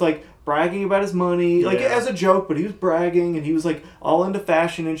was always bragging about his money, as a joke, but he was bragging, and he was all into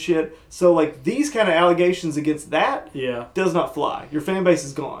fashion and shit. So these kind of allegations against that does not fly. Your fan base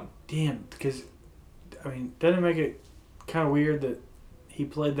is gone. Damn, because doesn't it make it kind of weird that he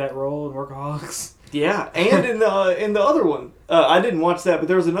played that role in Workaholics? Yeah, and in the other one, I didn't watch that, but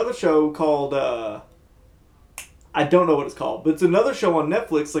there was another show called I don't know what it's called, but it's another show on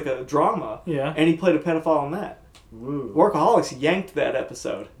Netflix, like a drama. Yeah. And he played a pedophile on that. Ooh. Workaholics yanked that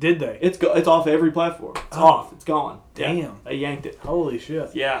episode. Did they? It's off every platform. It's off. It's gone. Damn. Yeah, they yanked it. Holy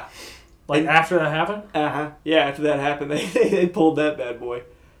shit. Yeah. After that happened? Uh-huh. Yeah, after that happened, they pulled that bad boy.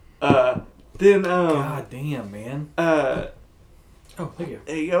 Then God damn, man. Oh, thank you.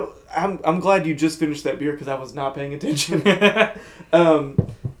 There you go. I'm glad you just finished that beer because I was not paying attention.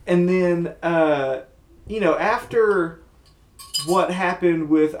 And then after what happened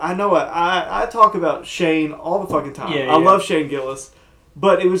with I talk about Shane all the fucking time. I love Shane Gillis,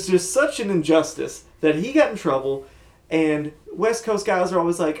 but it was just such an injustice that he got in trouble, And West Coast guys are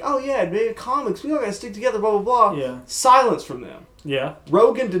always like, oh yeah, man, comics, we all gotta stick together, blah, blah, blah. Yeah. Silence from them. Yeah.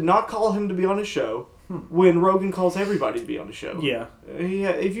 Rogan did not call him to be on his show when Rogan calls everybody to be on the show. Yeah.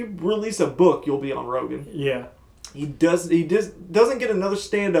 If you release a book, you'll be on Rogan. Yeah. He doesn't get another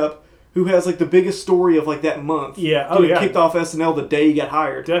stand-up who has like the biggest story of like that month. Yeah. Oh, Getting yeah. kicked off SNL the day he got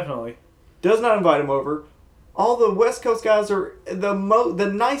hired. Definitely. Does not invite him over. All the West Coast guys are the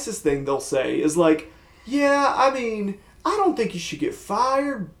nicest thing they'll say is like, yeah, I mean, I don't think you should get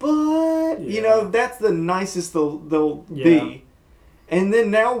fired, but you know, that's the nicest they'll be. And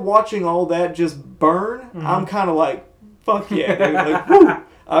then now watching all that just burn, I'm kind of like, fuck yeah, dude. Like, woo!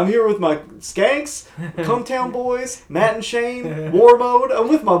 I'm here with my skanks, Cometown Boys, Matt and Shane, War Mode. I'm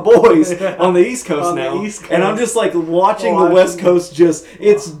with my boys on the East Coast now. And I'm just like watching the West Coast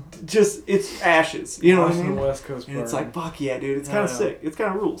it's ashes. You know what I mean? The West Coast burn. And it's like, fuck yeah, dude. It's kind of sick. It's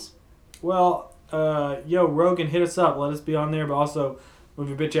kind of rules. Well, Rogan, hit us up. Let us be on there, but also move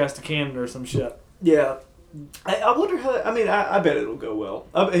your bitch ass to Canada or some shit. Yeah. I wonder how. I mean, I bet it'll go well.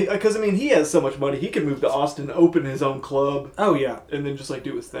 Because I mean, he has so much money. He can move to Austin, open his own club. Oh yeah. And then just like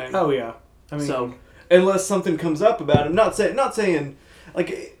do his thing. Oh yeah. I mean, so unless something comes up about him, not saying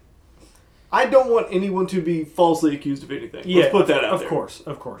like, I don't want anyone to be falsely accused of anything. Yeah. Let's put that out there.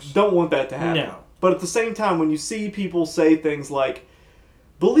 Of course. Don't want that to happen. No. But at the same time, when you see people say things like,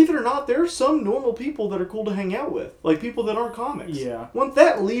 believe it or not, there are some normal people that are cool to hang out with. Like, people that aren't comics. Yeah. Once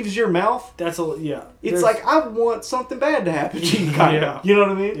that leaves your mouth, it's like, I want something bad to happen to you, kind of. You know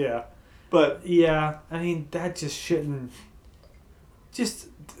what I mean? Yeah. But, yeah, I mean, that just shouldn't... Just,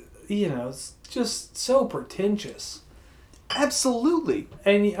 it's just so pretentious. Absolutely.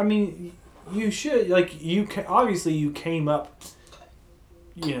 And, I mean, you should, like, obviously you came up,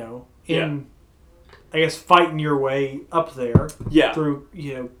 in... I guess fighting your way up there through,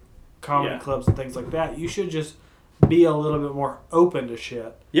 comedy clubs and things like that. You should just be a little bit more open to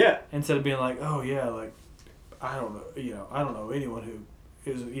shit. Yeah. Instead of being like, oh yeah, like, I don't know anyone who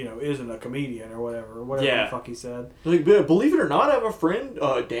is, isn't a comedian or whatever the fuck he said. Like, believe it or not, I have a friend,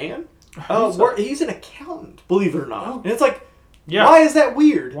 Dan. He's an accountant, believe it or not. And it's like, why is that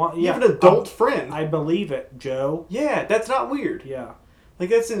weird? You have an adult friend. I believe it, Joe. Yeah, that's not weird. Yeah.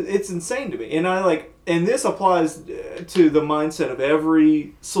 Like, it's insane to me. And this applies to the mindset of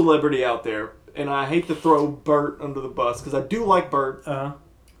every celebrity out there. And I hate to throw Bert under the bus, because I do like Bert.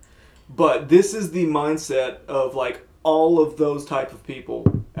 But this is the mindset of, like, all of those type of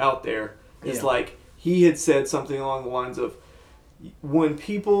people out there. It's like, he had said something along the lines of, when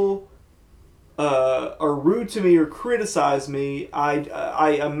people are rude to me or criticize me,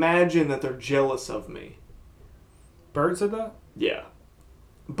 I imagine that they're jealous of me. Bert said that? Yeah.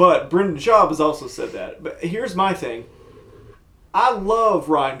 But Brendan Schaub has also said that. But here's my thing. I love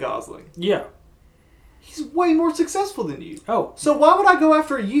Ryan Gosling. Yeah. He's way more successful than you. Oh. So why would I go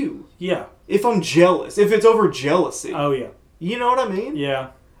after you? Yeah. If I'm jealous. If it's over jealousy. Oh, yeah. You know what I mean? Yeah.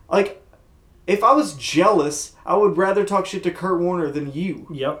 Like, if I was jealous, I would rather talk shit to Kurt Warner than you.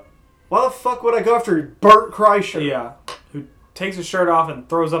 Yep. Why the fuck would I go after Bert Kreischer? Yeah. Who takes his shirt off and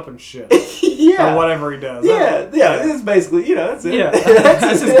throws up and shit. Yeah. Or whatever he does. Yeah. It's basically, that's it. Yeah.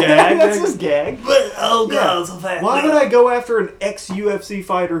 That's his gag. That's his gag. But, oh god, so fat. Why would I go after an ex-UFC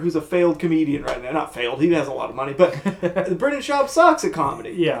fighter who's a failed comedian right now? Not failed, he has a lot of money, but Brendan Schaub sucks at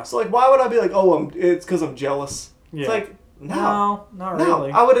comedy. Yeah. So, like, why would I be like, it's because I'm jealous? Yeah. It's like, no, not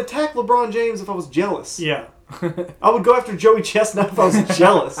really. I would attack LeBron James if I was jealous. Yeah. I would go after Joey Chestnut if I was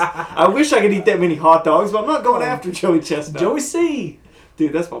jealous. I wish I could eat that many hot dogs, but I'm not going after Joey Chestnut. Joey C.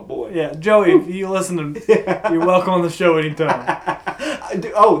 Dude, that's my boy. Yeah, Joey, if you listen to you're welcome on the show anytime.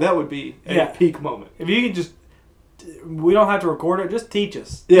 That would be a peak moment. If you could just, we don't have to record it, just teach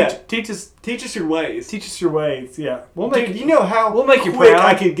us. Yeah. Teach us your ways. Teach us your ways, yeah. Dude, you know how we'll make you quick proud.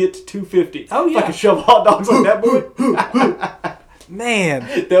 I could get to 250. Oh, yeah. If I could shove hot dogs on that boy. Man.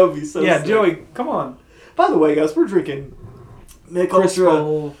 That would be so sick. Joey, come on. By the way, guys, we're drinking Mick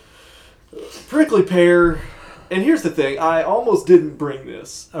Ultra Prickly Pear. And here's the thing, I almost didn't bring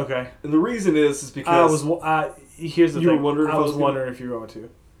this. Okay. And the reason is because here's the you thing. were wondering if I was wondering if you were going to.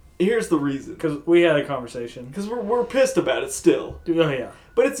 Here's the reason. Because we had a conversation. Because we're pissed about it still. Oh, yeah.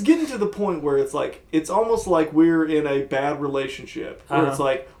 But it's getting to the point where it's like, it's almost like we're in a bad relationship. Where it's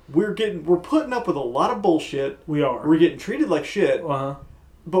like, we're putting up with a lot of bullshit. We are. We're getting treated like shit.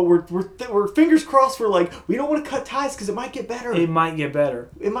 But we're fingers crossed for, like, we don't want to cut ties because it might get better. It might get better.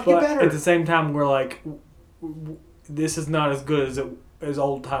 At the same time, we're like, this is not as good as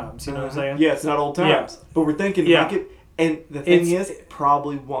old times. You know what I'm saying? Yeah, it's not old times. Yeah. But we're thinking, and the thing is, it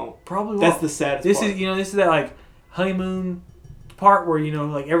probably won't. Probably won't. That's the saddest part. This is that, like, honeymoon part where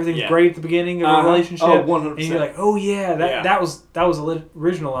like everything's Yeah. great at the beginning of a relationship. Oh, 100%. And you're like, oh yeah, that was the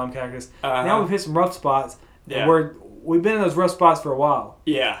original Lime Cactus. Now we've hit some rough spots. Yeah. Where we've been in those rough spots for a while.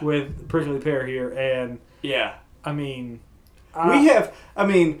 Yeah. With Prickly Pear here, and Yeah. I mean,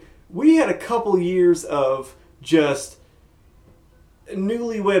 we had a couple years of just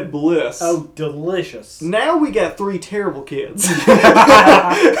newlywed bliss. Oh, delicious. Now we got 3 terrible kids. We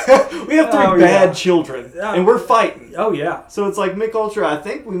have 3 bad children, and we're fighting. Oh, yeah. So it's like, Mick Ultra, I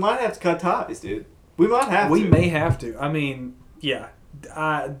think we might have to cut ties, dude. We might have to. We may have to. I mean, yeah.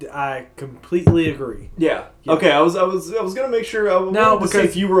 I completely agree. Yeah. Okay, I was gonna make sure. I wanted to see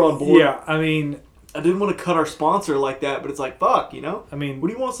if you were on board. Yeah, I mean, I didn't want to cut our sponsor like that, but it's like, fuck, I mean, what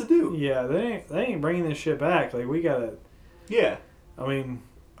do you want us to do? Yeah, they ain't bringing this shit back. Like, we gotta. Yeah. I mean,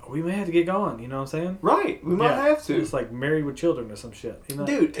 we may have to get going. You know what I'm saying? Right. We might have to. It's like Married with Children or some shit. You know,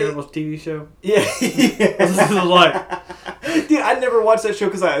 dude, terrible TV show. Yeah. This is like, dude, I never watched that show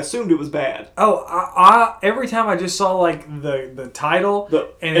because I assumed it was bad. Oh, I every time I just saw like the title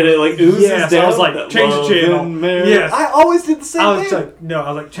and it like oozes down. I was like, change the channel. Yes. I always did the same thing.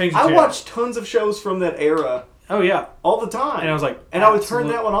 I was like, change the channel. I watched tons of shows from that era. Oh yeah, all the time. And I was like, and I would turn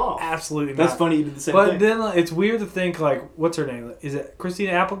that one off. Absolutely not. That's funny you did the same thing. But then it's weird to think like, what's her name? Is it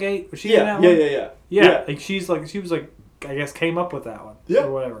Christina Applegate? Was she in that one? Yeah. Yeah, like she was like, I guess came up with that one. Yeah.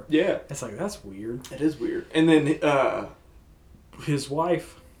 Or whatever. Yeah. It's like, that's weird. It is weird. And then his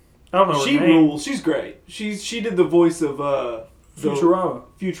wife, I don't know. She rules. She's great. She did the voice of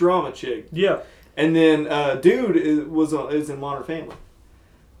Futurama chick. Yeah. And then dude is in Modern Family.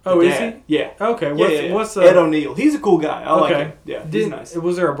 Oh, is he? Yeah. Okay. What's Ed O'Neill? He's a cool guy. I like him. Yeah, he's nice.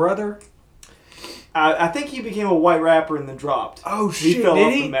 Was there a brother? I think he became a white rapper and then dropped. Oh shit! He fell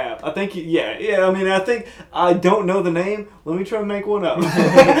off the map. I think. I don't know the name. Let me try to make one up.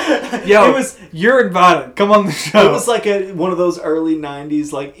 Yo, you're invited. Come on the show. It was like one of those early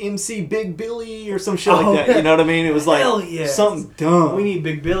 '90s, like MC Big Billy or some shit like that. You know what I mean? It was like something dumb. We need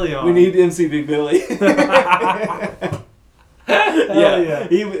Big Billy on. We need MC Big Billy. Yeah.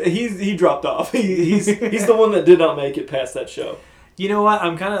 He dropped off. He's the one that did not make it past that show. You know what?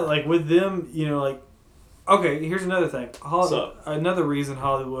 I'm kind of like with them. Okay. Here's another thing. Another reason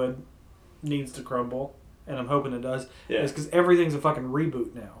Hollywood needs to crumble, and I'm hoping it does, is because everything's a fucking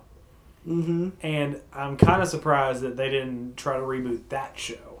reboot now. Mm-hmm. And I'm kind of surprised that they didn't try to reboot that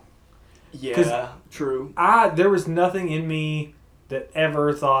show. Yeah, true. There was nothing in me that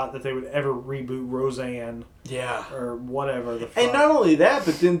ever thought that they would ever reboot Roseanne. Yeah. Or whatever the fuck. And not only that,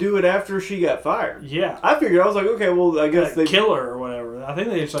 but then do it after she got fired. Yeah. I figured, I was like, okay, well, I guess they... Kill her or whatever. I think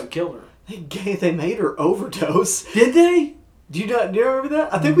they just killed her. They made her overdose. Did they? Do you remember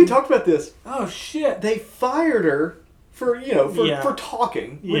that? I think we talked about this. Oh, shit. They fired her for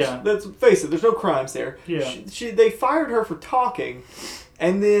talking. Which, let's face it, there's no crimes there. Yeah. They fired her for talking,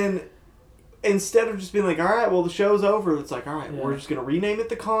 and then... Instead of just being like, all right, well, the show's over, it's like, all right, we're just going to rename it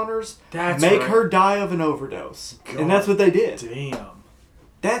The Connors, make her die of an overdose. God, and that's what they did. Damn.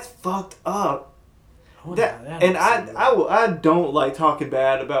 That's fucked up. I don't like talking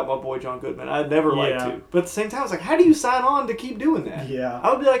bad about my boy John Goodman. I'd never like to. But at the same time, I was like, how do you sign on to keep doing that? Yeah.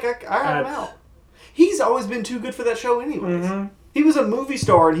 I would be like, all right, I'm out. He's always been too good for that show anyways. Mm-hmm. He was a movie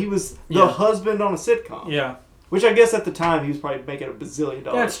star, and he was the husband on a sitcom. Yeah. Which I guess at the time he was probably making $1 bazillion.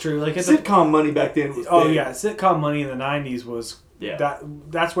 That's true. Like sitcom money back then was big. Sitcom money in the 90s was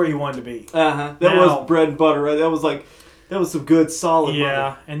that's where you wanted to be. That was bread and butter. Right? That was some good solid money.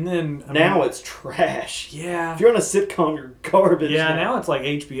 Yeah, and then now it's trash. Yeah. If you're on a sitcom, you're garbage. Yeah, now it's like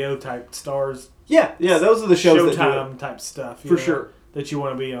HBO type stars. Yeah, those are the shows Showtime type stuff. For sure. That you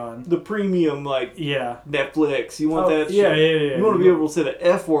want to be on. The premium, Netflix. You want that shit. Yeah. You want to be able to say the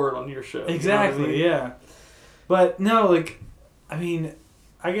F word on your show. Exactly, you know what I mean? yeah. But no,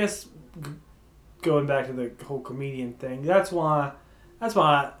 I guess going back to the whole comedian thing, that's why,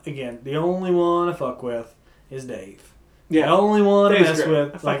 again, the only one I fuck with is Dave. Yeah. The only one Dave's I mess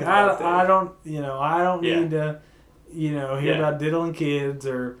great. with. I don't need to, hear about diddling kids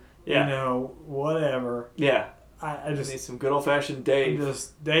or, whatever. Yeah. I just need some good old fashioned Dave.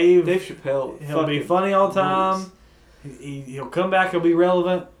 Dave Chappelle. He'll be funny all the time. He'll come back. He'll be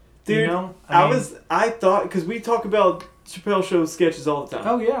relevant. Dude, I thought, because we talk about Chappelle Show sketches all the time.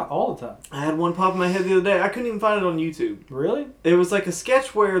 Oh, yeah, all the time. I had one pop in my head the other day. I couldn't even find it on YouTube. Really? It was like a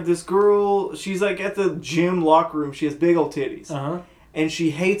sketch where this girl, she's like at the gym locker room. She has big old titties. Uh-huh. and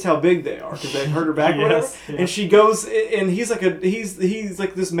she hates how big they are because they hurt her back or whatever. Yeah. And she goes, and he's like he's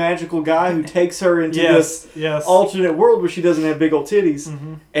like this magical guy who takes her into this alternate world where she doesn't have big old titties,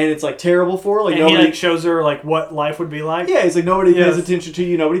 and it's like terrible for her. Like and nobody he like shows her like what life would be like. Yeah, he's like nobody pays attention to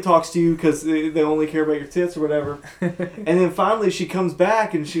you, nobody talks to you because they only care about your tits or whatever. And then finally she comes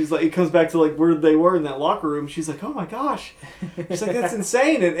back and she's like, it comes back to like where they were in that locker room. She's like, oh my gosh, she's like, that's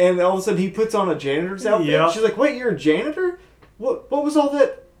insane. And all of a sudden he puts on a janitor's outfit. Yep. She's like, wait, you're a janitor? What was all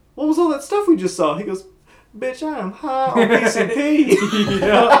that? What was all that stuff we just saw? He goes, bitch, I am high on PCP.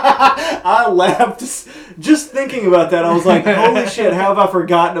 I laughed just thinking about that. I was like, holy shit, how have I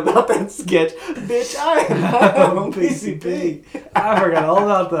forgotten about that sketch? Bitch, I am high on PCP. I forgot all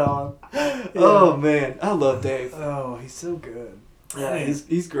about that one. Yeah. Oh man, I love Dave. Oh, he's so good. Yeah,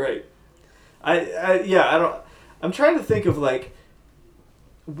 he's great. I'm trying to think of like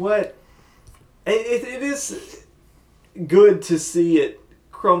what it is good to see it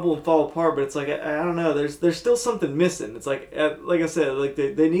crumble and fall apart, but it's like I don't know. There's still something missing. It's like I said, like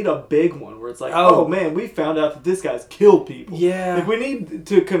they need a big one where it's like, oh man, we found out that this guy's killed people. Yeah, like we need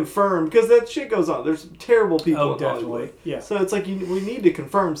to confirm because that shit goes on. There's terrible people. In definitely. Hollywood. Yeah. So it's like we need to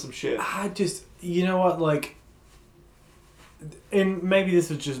confirm some shit. I just, you know what, like, and maybe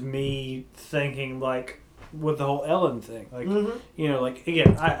this is just me thinking like with the whole Ellen thing, like you know, like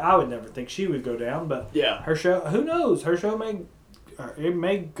again, I would never think she would go down, but yeah, her show, who knows, her show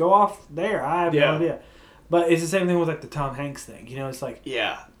may go off there. I have no idea. But it's the same thing with like the Tom Hanks thing. You know, it's like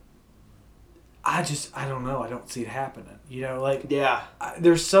I don't know. I don't see it happening. You know, like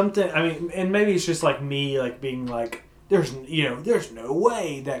there's something. I mean, and maybe it's just like me, like being like, there's no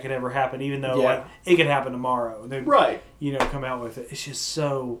way that could ever happen, even though like it could happen tomorrow. And then, you know, come out with it. It's just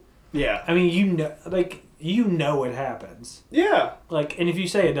so. Yeah. I mean, you know it happens. Yeah. Like, and if you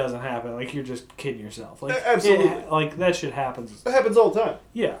say it doesn't happen, like, you're just kidding yourself. Like, absolutely. Like, that shit happens. It happens all the time.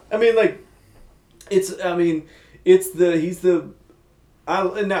 Yeah. I mean, like,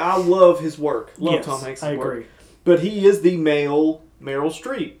 I love his work. Love Tom Hanks' work. I agree. But he is the male Meryl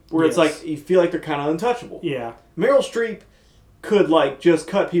Streep, where it's like, you feel like they're kind of untouchable. Yeah. Meryl Streep could like just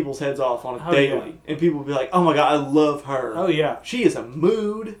cut people's heads off on a daily, and people would be like, "Oh my god, I love her." Oh yeah, she is a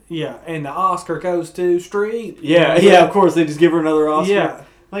mood. Yeah, and the Oscar goes to Streep. Yeah, yeah. Of course, they just give her another Oscar. Yeah,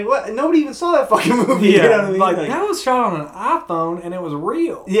 like what? Nobody even saw that fucking movie. Yeah, you know what I mean? Like that was shot on an iPhone, and it was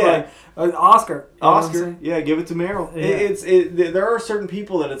real. Yeah, like, Oscar. Yeah, give it to Meryl. Yeah. There are certain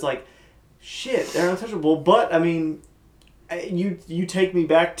people that it's like, shit, they're untouchable. But I mean. You take me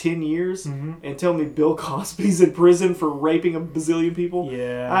back 10 years and tell me Bill Cosby's in prison for raping a bazillion people?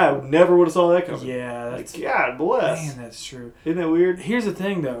 Yeah. I never would have saw that coming. Yeah. That's, like, God bless. Man, that's true. Isn't that weird? Here's the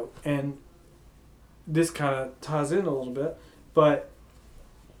thing, though, and this kind of ties in a little bit, but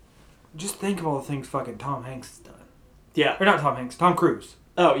just think of all the things fucking Tom Hanks has done. Yeah. Or not Tom Hanks, Tom Cruise.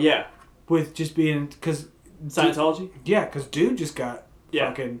 Oh, yeah. With just being, because... Scientology? Yeah, because dude just got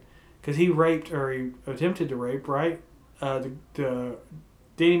fucking... Because he raped, or he attempted to rape, right? The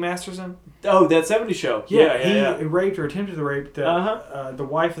Danny Masterson. Oh, that 70s show. Yeah, he raped or attempted to rape the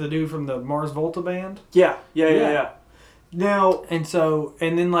wife of the dude from the Mars Volta band. Yeah. Now, and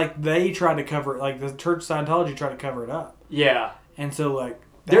then like they tried to cover it, like the Church of Scientology tried to cover it up. Yeah. And so like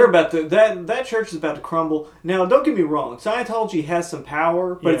they're about to that church is about to crumble. Now, don't get me wrong, Scientology has some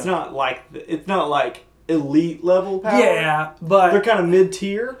power, but it's not like elite level power. Yeah, but they're kind of mid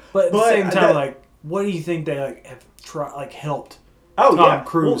tier. But at the same time, like, what do you think they like have? Helped Tom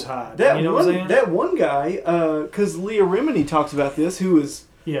Cruise hide. You know what I'm saying? That one guy, because Leah Remini talks about this, who is...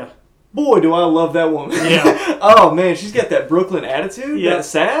 Yeah. Boy, do I love that woman. Yeah. Oh, man, she's got that Brooklyn attitude, that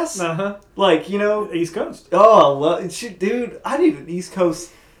sass. Uh-huh. Like, you know... East Coast. Oh, I love... Dude, I need an East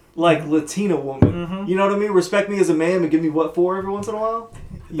Coast, like, Latina woman. Mm-hmm. You know what I mean? Respect me as a man, but give me what for every once in a while?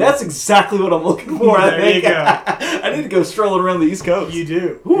 Yeah. That's exactly what I'm looking for, I think. There you go. I need to go strolling around the East Coast. You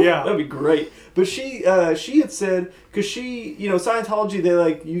do. Whew, yeah. That'd be great. But she had said, because Scientology, they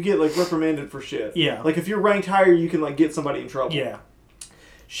like, you get like reprimanded for shit. Yeah. Like if you're ranked higher, you can like get somebody in trouble. Yeah.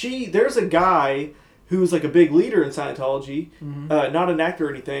 There's a guy who's like a big leader in Scientology, not an actor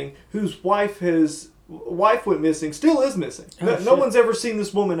or anything, whose wife went missing, still is missing. No one's ever seen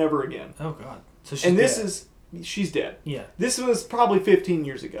this woman ever again. Oh God. So she's dead. Yeah. This was probably 15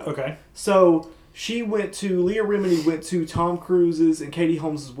 years ago. Okay. So Leah Remini went to Tom Cruise's and Katie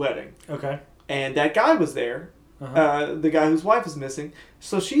Holmes' wedding. Okay. And that guy was there, the guy whose wife is missing.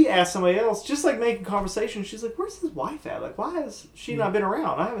 So she asked somebody else, just like making conversation. She's like, "Where's his wife at? Like, why has she not been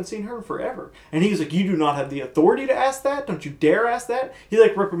around? I haven't seen her in forever." And he was like, "You do not have the authority to ask that. Don't you dare ask that." He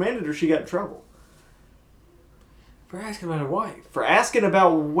like reprimanded her. She got in trouble. For asking about her wife. For asking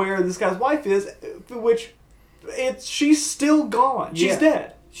about where this guy's wife is, which she's still gone. She's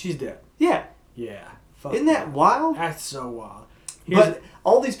dead. She's dead. Yeah. Yeah. Fuck Isn't that wild? That's so wild. But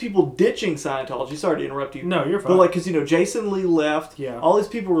all these people ditching Scientology. Sorry to interrupt you. No, you're fine. But like, because Jason Lee left. Yeah. All these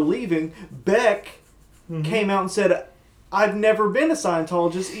people were leaving. Beck came out and said, "I've never been a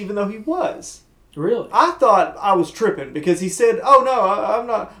Scientologist," even though he was. Really? I thought I was tripping because he said, "Oh no, I'm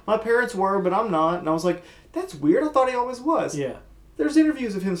not. My parents were, but I'm not." And I was like, "That's weird. I thought he always was." Yeah. There's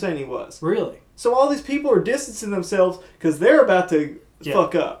interviews of him saying he was. Really? So all these people are distancing themselves because they're about to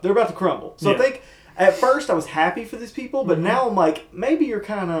fuck up. They're about to crumble. So I think at first I was happy for these people, but now I'm like, maybe you're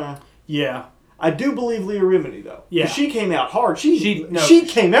kind of... Yeah. I do believe Leah Remini, though. Yeah. She came out hard. She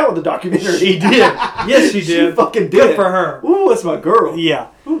came out with a documentary. She did. Yes, she did. She fucking did. Good for her. Ooh, that's my girl. Yeah.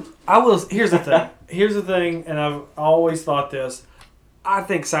 Here's the thing. Here's the thing, and I've always thought this. I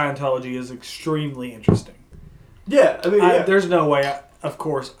think Scientology is extremely interesting. Yeah. I mean, there's no way, of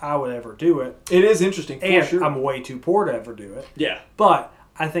course, I would ever do it. It is interesting, for and sure. I'm way too poor to ever do it. Yeah. But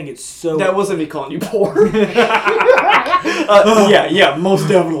I think it's so... That wasn't me calling you poor. Yeah, most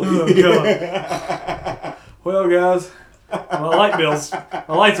definitely. Oh, well, guys, my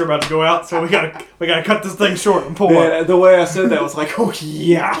lights are about to go out, so we gotta cut this thing short and pull it. The way I said that was like, oh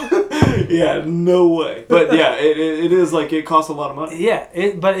yeah, yeah, no way. But yeah, it is like it costs a lot of money.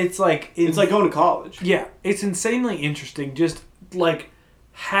 Yeah, but it's like it's like going to college. Yeah, it's insanely interesting. Just like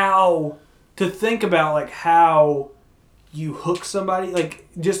how to think about like how you hook somebody, like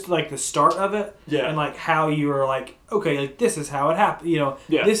just like the start of it, and like how you are like, okay, like this is how it happened.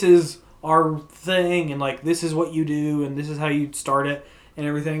 This is our thing, and like this is what you do, and this is how you start it, and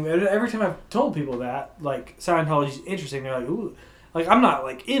everything. Every time I've told people that like Scientology is interesting, they're like, ooh, like I'm not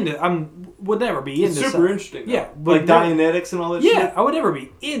like into. Would never be into. It's super interesting. Yeah, like Dianetics and all that. Yeah, shit. I would never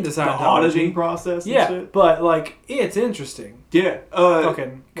be into Scientology. The auditing process. And shit. But like it's interesting. Yeah,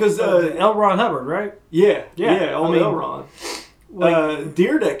 fucking because L. Ron Hubbard, right? Yeah. L. Ron.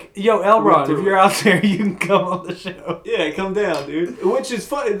 Deerdeck. Yo, L. Ron, if you're out there, you can come on the show. Yeah, come down, dude. Which is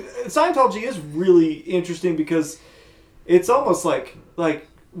fun. Scientology is really interesting because it's almost like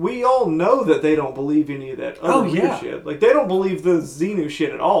we all know that they don't believe any of that other weird shit. Like, they don't believe the Xenu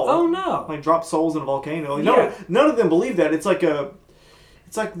shit at all. Oh, no. Like, drop souls in a volcano. Like, none of them believe that. It's like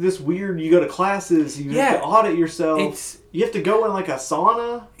this weird, you go to classes, you have to audit yourself. You have to go in like a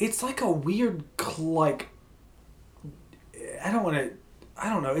sauna. It's like a weird, like, I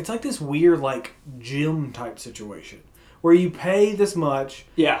don't know. It's like this weird, like, gym type situation where you pay this much.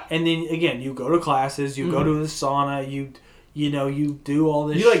 Yeah. And then, again, you go to classes, you go to the sauna, you do all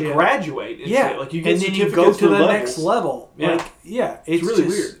this shit. You, like, graduate and shit. Like, you get and then you go to the next level. Yeah. Like, it's really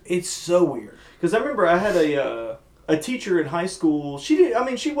weird. It's so weird. Because I remember I had a teacher in high school. She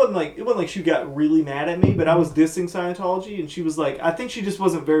wasn't like, it wasn't like she got really mad at me, but I was dissing Scientology, and she was like, I think she just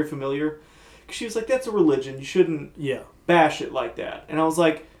wasn't very familiar. Because she was like, that's a religion. You shouldn't bash it like that. And I was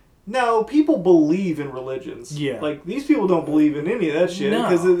like, no, people believe in religions. Yeah. Like, these people don't believe in any of that shit.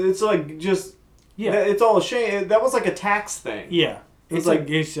 Because it's like, just, it's all a shame. That was like a tax thing. Yeah. It's like,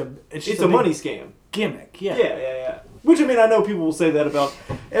 it's a money scam. Gimmick, yeah. Yeah. Which, I mean, I know people will say that about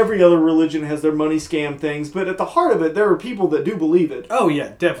every other religion has their money scam things, but at the heart of it, there are people that do believe it. Oh,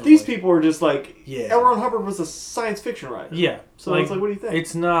 yeah, definitely. These people are just like, L. Ron Hubbard was a science fiction writer. Yeah. So it's like, what do you think?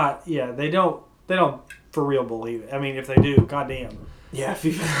 It's not, they don't for real believe it. I mean, if they do, goddamn. Yeah.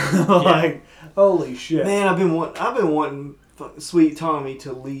 Like, holy shit. Man, I've been wanting Sweet Tommy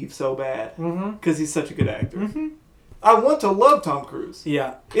to leave so bad. Because he's such a good actor. Mm-hmm. I want to love Tom Cruise.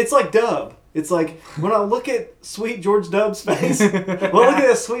 Yeah. It's like Dub. It's like, when I look at sweet George Dub's face, when I look at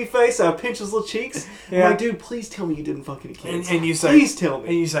that sweet face, I pinch his little cheeks, I'm like, dude, please tell me you didn't fuck any kids. And you say, please tell me.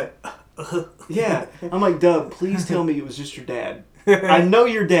 And you say, yeah. I'm like, Dub, please tell me it was just your dad. I know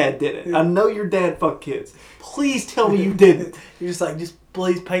your dad did it. I know your dad fucked kids. Please tell me you didn't. You're just like, just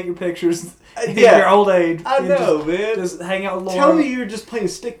please paint your pictures in your old age. I know, man. Just hang out with Laura. Tell me you were just playing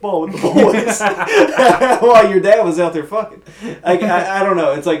stickball with the boys while your dad was out there fucking. I don't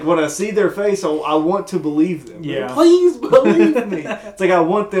know. It's like when I see their face, I want to believe them. Yeah. Man, please believe me. It's like I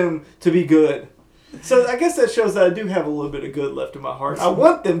want them to be good. So I guess that shows that I do have a little bit of good left in my heart. I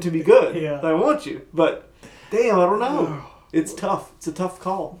want them to be good. Yeah. I want you. But, damn, I don't know. It's tough. It's a tough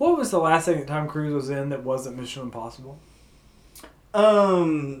call. What was the last thing that Tom Cruise was in that wasn't Mission Impossible?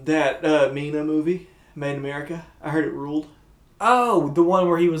 That Mina movie, Made in America. I heard it ruled. Oh, the one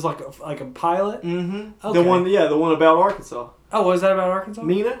where he was like a pilot? Mm-hmm. Okay. The one about Arkansas. Oh, was that about Arkansas?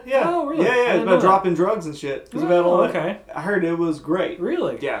 Mina? Yeah. Oh, really? Yeah, it's about dropping drugs and shit. It's about all that. I heard it was great.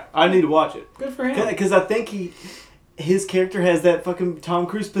 Really? Yeah. I need to watch it. Good for him. Because I think his character has that fucking Tom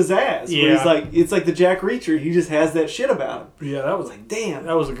Cruise pizzazz. Yeah. Where he's like, it's like the Jack Reacher. He just has that shit about him. Yeah, that was Like, damn.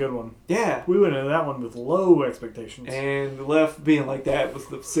 that was a good one. Yeah. We went into that one with low expectations. And left being like that was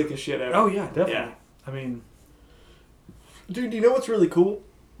the sickest shit ever. Oh yeah, definitely. Yeah. I mean, Dude, do you know what's really cool?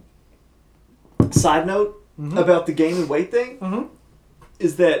 Side note about the gain and weight thing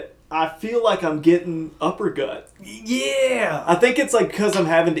is that I feel like I'm getting upper gut. yeah. I think it's like because I'm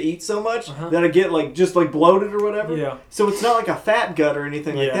having to eat so much that I get like just like bloated or whatever. Yeah. So it's not like a fat gut or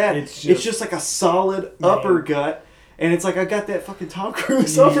anything like that. it's It's just- just like a solid upper gut. And it's like I got that fucking Tom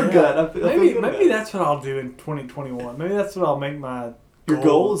Cruise upper gut. I feel Maybe good about maybe it. that's what I'll do in 2021. Maybe that's what I'll make my Your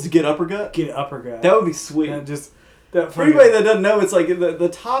goal is to get upper gut? get upper gut. That would be sweet. And just that For anybody that doesn't know, it's like the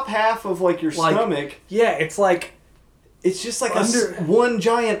top half of like your Like, stomach. yeah, it's like It's just like under- one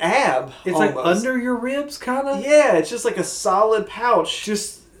giant ab. it's almost. like under your ribs, kind of. Yeah, it's just like a solid pouch.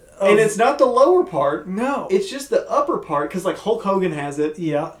 Just And it's not the lower part. no. It's just the upper part because like Hulk Hogan has it.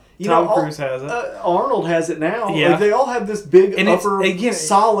 yeah. You Tom know, Cruise has it, Arnold has it now. Yeah. Like they all have this big And it's- upper again,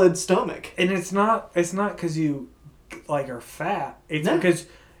 solid stomach. and it's not because you like are fat. It's No. because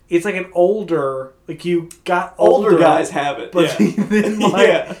it's like an older like you got older Guys have it. but Yeah. then like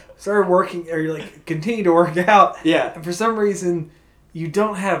Yeah. started working or you like continue to work out. Yeah. And for some reason, you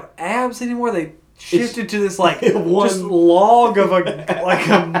don't have abs anymore. They shifted to this like one- just log of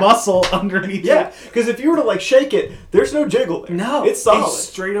a muscle underneath. Yeah, it. because if you were to like shake it, there's no jiggle there. No, it's solid. It's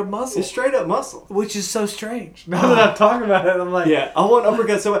straight up muscle, It's straight up muscle. which is so strange. Now that I'm talking about it, I'm like, Yeah, I want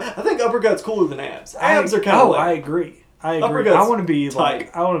uppercut so I think uppercut's cooler than abs. Abs are kind of. Oh, I agree. I agree. Uppercut's I want to be tight.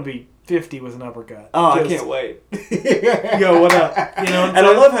 like I want to be 50 with an uppercut. Oh, I Just- can't wait. Yo, what up? You know, what I'm And I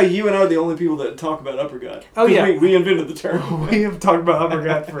saying? love how you and I are the only people that talk about uppercut. Oh, 'Cause yeah. we invented the term. We have talked about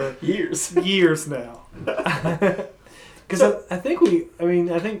uppercut for Years. years now. Because I think we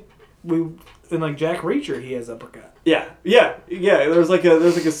in like Jack Reacher he has uppercut. Yeah. There's like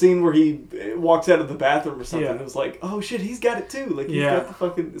a scene where he walks out of the bathroom or something. Yeah. And it was like, oh shit, he's got it too. Like he's Yeah. got the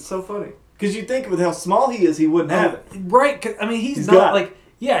fucking. It's so funny because you think with how small he is, he wouldn't have it. Right? 'Cause, I mean, he's got not it.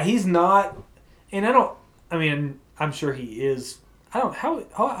 like he's not, and I don't. I mean, I'm sure he is. I don't.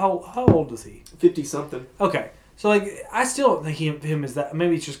 How old is he? 50 something. Okay, so like I still don't think him is that.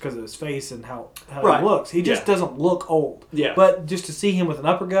 Maybe it's just because of his face and how Right. he looks. He just Yeah. doesn't look old. Yeah. But just to see him with an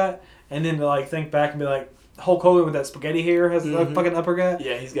uppercut and then to like think back and be like Hulk Hogan with that spaghetti hair has a fucking uppercut.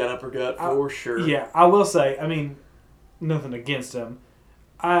 Yeah, he's got uppercut for sure. Yeah, I will say. I mean, nothing against him.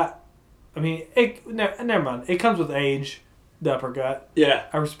 I mean, never mind. It comes with age. The uppercut. Yeah.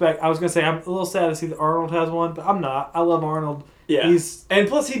 I respect. I was gonna say I'm a little sad to see that Arnold has one, but I'm not. I love Arnold. Yeah. He's And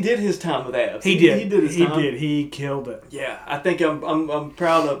plus, he did his time with abs. he did. He did his time. He did. He killed it. Yeah, I think I'm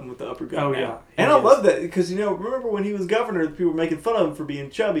proud of him with the uppercut. Oh, now. yeah, and he I is. love that because remember when he was governor, people were making fun of him for being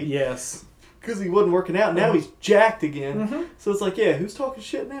chubby Yes. because he wasn't working out. Now he's jacked again. Mhm. So it's like, yeah, who's talking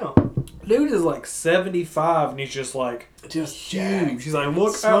shit now? Dude is like 75 and he's just like Just huge. He's like,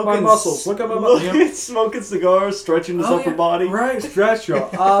 look at my muscles. Look at my Look, muscles. smoking cigars, stretching his upper body. Right, stretch your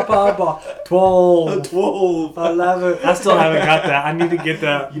up. 12. 12. 11. I still haven't got that. I need to get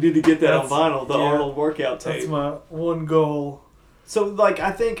that. You need to get that on That's- vinyl, the yeah. Arnold workout tape. That's my one goal. So, like,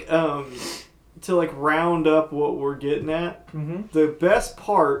 I think to like round up what we're getting at, Mm-hmm. the best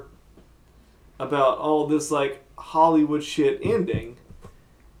part about all this like Hollywood shit ending,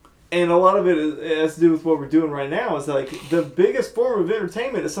 and a lot of it has to do with what we're doing right now, is like the biggest form of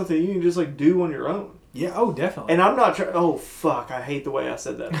entertainment is something you can just like do on your own. Yeah, oh, definitely. And I'm not trying. Oh fuck! I hate the way I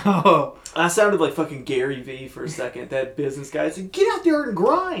said that. Oh. I sounded like fucking Gary V for a second. That business guy said, "Get out there and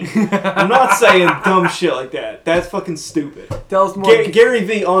grind." I'm not saying dumb shit like that. That's fucking stupid. Tell us more. Gary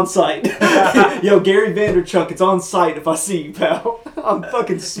V on site. Yo, Gary Vanderchuk, it's on site if I see you, pal. I'm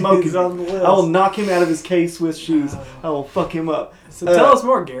fucking smoking. He's on the list. I will knock him out of his K-Swiss shoes. I will fuck him up. So tell us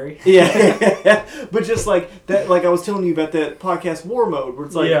more, Gary. Yeah. But just like that, like I was telling you about that podcast War Mode, where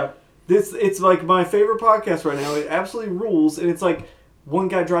it's like, Yeah. it's like my favorite podcast right now. It absolutely rules, and it's like one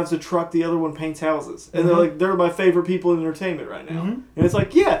guy drives a truck, the other one paints houses, and they're my favorite people in entertainment right now. And it's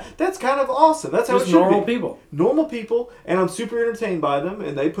like, yeah, that's kind of awesome. That's how Just it should normal be. people. Normal people, and I'm super entertained by them,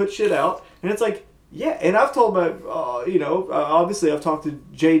 and they put shit out, and it's like, yeah. And I've told my, obviously I've talked to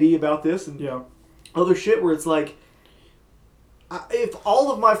JD about this and Yeah. other shit where it's like, if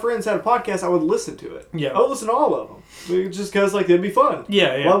all of my friends had a podcast, I would listen to it. Yeah. I would listen to all of them, just because like it'd be fun.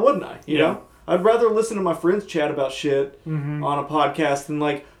 Yeah, yeah. Why wouldn't I? You Yeah. know, I'd rather listen to my friends chat about shit Mm-hmm. on a podcast than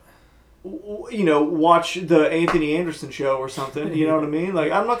like, watch the Anthony Anderson show or something. You know what I mean?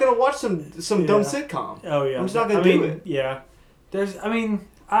 Like, I'm not gonna watch some dumb Yeah. sitcom. Oh yeah. I'm just not gonna I do mean, it. Yeah.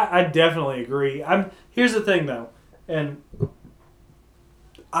 I definitely agree. Here's the thing though, and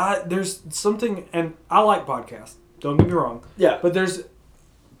there's something, and I like podcasts. Don't get me wrong. Yeah. But there's,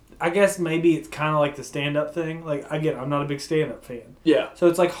 I guess maybe it's kind of like the stand-up thing. Like, again, I'm not a big stand-up fan. Yeah. So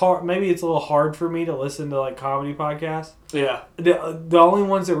it's like hard. Maybe it's a little hard for me to listen to like comedy podcasts. Yeah. The only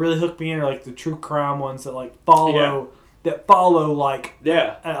ones that really hook me in are like the true crime ones that like follow like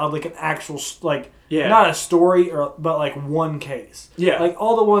like an actual like not a story but like one case. Yeah. Like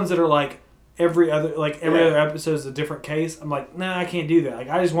all the ones that are like every other episode is a different case. I'm like, nah, I can't do that. Like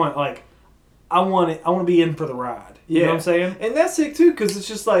I just want like I want to be in for the ride. You know what I'm saying? And that's sick too, because it's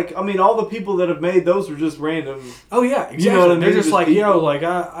just like, I mean, all the people that have made those were just random. Oh yeah, exactly. You know what I mean? They're just like, people. yo, like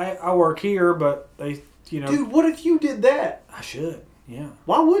I work here, but they, you know. Dude, what if you did that? I should. Yeah.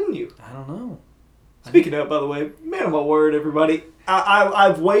 Why wouldn't you? I don't know. Speaking of, by the way, man of my word, everybody.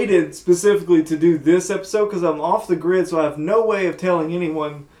 I've waited specifically to do this episode because I'm off the grid, so I have no way of telling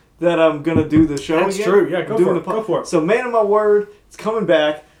anyone that I'm gonna do the show. That's again. true. Yeah, go for it. So, man of my word, it's coming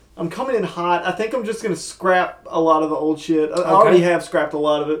back. I'm coming in hot. I think I'm just going to scrap a lot of the old shit. I already have scrapped a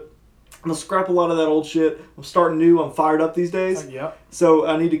lot of it. I'm going to scrap a lot of that old shit. I'm starting new. I'm fired up these days. Yep. So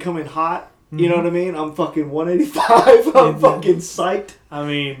I need to come in hot. You know what I mean? I'm fucking 185. I'm fucking psyched. I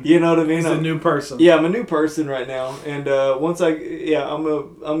mean, you know what I mean? He's a new person. Yeah, I'm a new person right now. And once I'm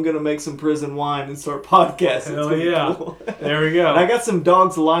going to make some prison wine and start podcasting. Hell yeah. Cool. There we go. And I got some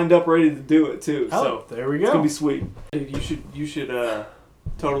dogs lined up ready to do it too. Oh, so there we go. It's going to be sweet. Dude, you should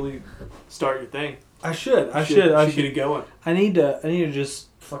totally start your thing. I should get it going. I need to just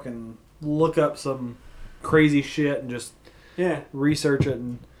fucking look up some crazy shit and just research it.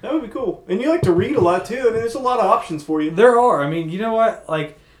 And that would be cool. And you like to read a lot too. I mean, there's a lot of options for you. There are. I mean, you know what?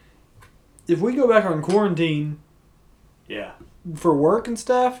 Like, if we go back on quarantine, for work and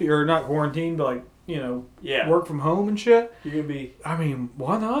stuff, or not quarantine, but like, you know, work from home and shit. You're gonna be. I mean,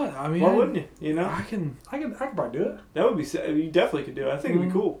 why not? I mean, why wouldn't you? You know, I can probably do it. That would be. You definitely could do it. I think it'd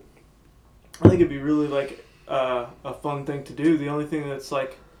be cool. I think it'd be really like a fun thing to do. The only thing that's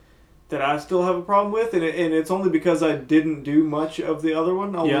like that I still have a problem with, and it's only because I didn't do much of the other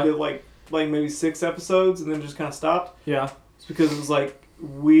one. I only did like maybe 6 episodes and then just kind of stopped. Yeah, it's because it was like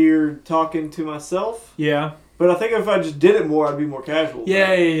weird talking to myself. Yeah, but I think if I just did it more, I'd be more casual.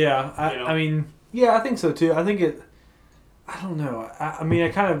 Yeah. I mean. Yeah, I think so too. I think it. I don't know. I mean, I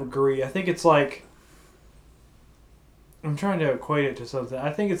kind of agree. I think it's like. I'm trying to equate it to something.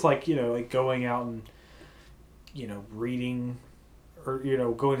 I think it's like, you know, like going out and, you know, reading, or, you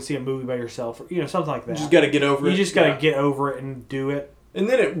know, going to see a movie by yourself, or, you know, something like that. You just got to get over it. You just got to get over it and do it. And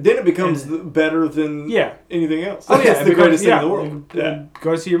then it becomes better than anything else. Oh yeah, it's the greatest thing in the world.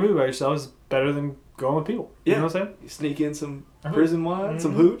 Go see your movie by yourself is better than going with people. You know what I'm saying? You sneak in some prison wine,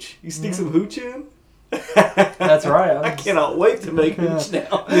 some hooch. You sneak some hooch in. That's right. I cannot wait to make hooch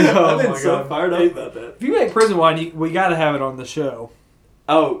now. I've been so fired up about that. If you make prison wine, we got to have it on the show.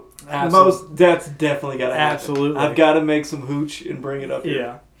 Oh, that's definitely got to happen. Absolutely. I've got to make some hooch and bring it up here.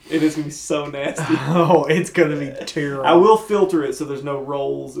 Yeah. It is going to be so nasty. Oh, it's going to be terrible. I will filter it so there's no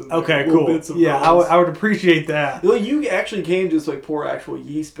rolls and cool. bits of rolls. I would appreciate that. Well, you actually can just like pour actual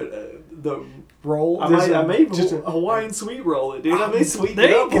yeast, but the roll. I made just a Hawaiian sweet roll it, dude. I made sweeten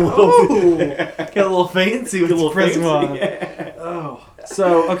it up a little bit. Get a little fancy with the prison wine. Yeah. Oh.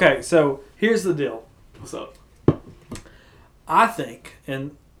 So here's the deal. What's up? I think,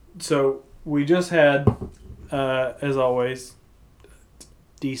 and so we just had, as always,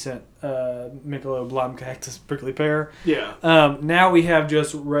 decent Michelob Lime Cactus Prickly Pear. Yeah. Now we have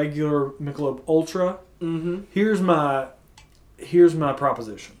just regular Michelob Ultra. Mm-hmm. Here's my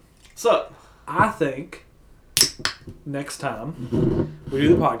proposition. So, I think next time we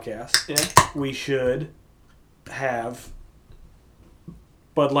do the podcast, we should have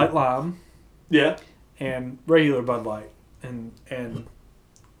Bud Light Lime. Yeah. And regular Bud Light, and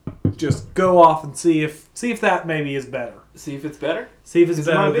just go off and see if that maybe is better. See if it's better? See if it's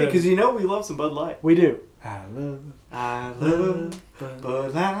better. Because you know we love some Bud Light. We do. I love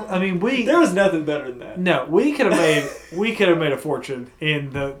Bud Light. I mean, there was nothing better than that. No, we could have made a fortune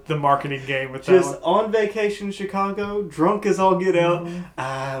in the marketing game with that. Just on vacation in Chicago, drunk as all get out. Mm-hmm.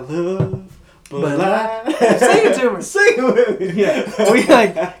 I love Bud Light. Sing it to me. Sing it with me. Yeah, we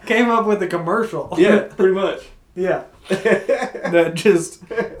like came up with a commercial. Yeah, pretty much. Yeah. That just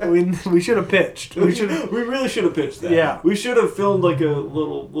we should have pitched. We really should have pitched that. Yeah. We should have filmed like a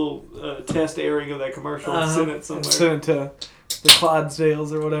little test airing of that commercial and sent it somewhere. Sent it to the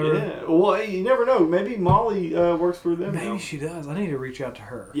Clydesdales or whatever. Yeah. Well, you never know. Maybe Molly works for them. Maybe she does. I need to reach out to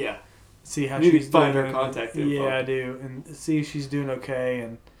her. Yeah. See how she's doing. Find her contact info. Yeah, I do, and see if she's doing okay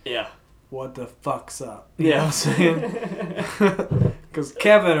and what the fuck's up. You know what I'm saying? Because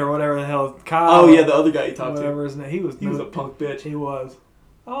Kevin or whatever the hell, Kyle. Oh yeah, the other guy you talked to. Whatever his name, he was a punk bitch. He was.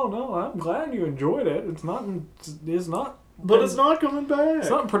 Oh no, I'm glad you enjoyed it. It's not. But it's not coming back. It's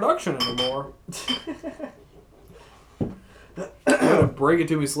not in production anymore. Gotta break it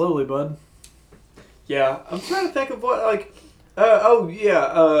to me slowly, bud. Yeah, I'm trying to think of what because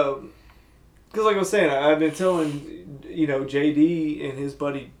like I was saying, I've been telling JD and his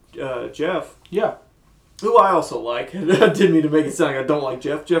buddy Jeff. Yeah. Who I also like. I didn't mean to make it sound like I don't like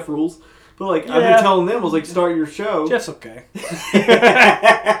Jeff. Jeff rules. But like I've been telling them, I was like, start your show. Jeff's okay.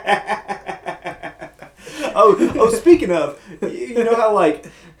 Oh, speaking of, you know how like,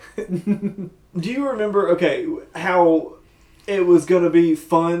 do you remember? Okay, how it was gonna be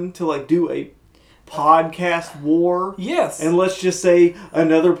fun to like do a podcast war. Yes. And let's just say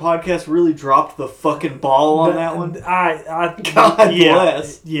another podcast really dropped the fucking ball on that one. God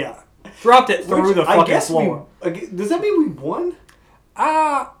bless. Yeah. Dropped it through the fucking floor. Does that mean we won?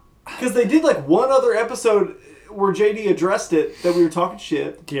 Because they did like one other episode where JD addressed it that we were talking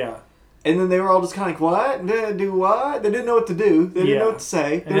shit. Yeah. And then they were all just kind of like, what? Do what? They didn't know what to do. They didn't know what to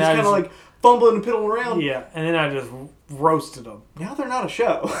say. They were just kind of like fumbling and piddling around. Yeah. And then I just roasted them. Now they're not a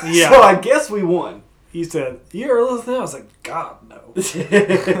show. Yeah. So I guess we won. He said, "You ever listen?" I was like, "God, no."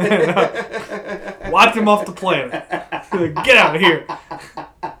 Wiped him off the planet. Get out of here.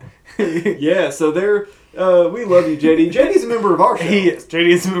 Yeah, so they're... we love you, JD. JD's a member of our show. He is. JD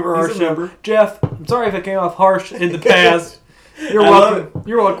is a member of our show. Member. Jeff, I'm sorry if I came off harsh in the past. You're welcome.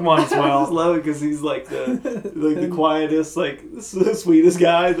 You're welcome on as well. I just love it because he's like the quietest, like the sweetest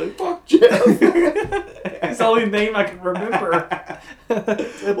guy. He's like, fuck Jeff. It's the only name I can remember. Well,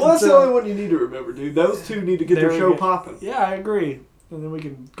 that's the only one you need to remember, dude. Those two need to get their show popping. Yeah, I agree. And then we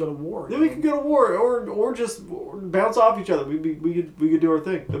can go to war. Then we can go to war, or just bounce off each other. We could do our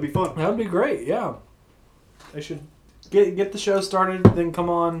thing. That'd be fun. That'd be great. Yeah. They should get the show started. Then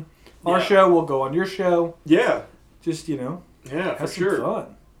come on our show. We'll go on your show. Yeah. Just Yeah, for have sure. some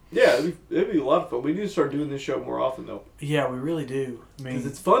fun. Yeah, it'd be a lot of fun. We need to start doing this show more often, though. Yeah, we really do. I mean, because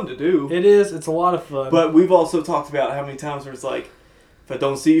it's fun to do. It is. It's a lot of fun. But we've also talked about how many times where it's like, if I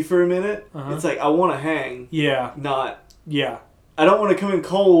don't see you for a minute, it's like I want to hang. Yeah. Not. Yeah. I don't want to come in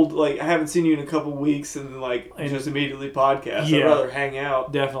cold. Like I haven't seen you in a couple weeks, and then just immediately podcast. Yeah. I'd rather hang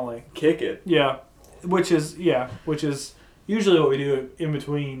out. Definitely. Kick it. Yeah. Which is usually what we do in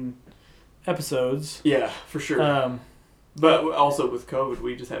between episodes. Yeah, for sure. But also with COVID,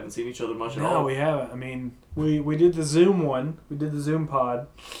 we just haven't seen each other much at all. No, we haven't. I mean, we did the Zoom one. We did the Zoom pod.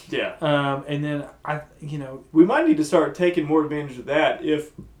 Yeah. And then we might need to start taking more advantage of that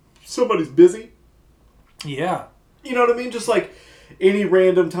if somebody's busy. Yeah. You know what I mean? Just like any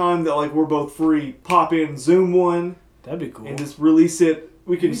random time that like we're both free, pop in Zoom one. That'd be cool. And just release it.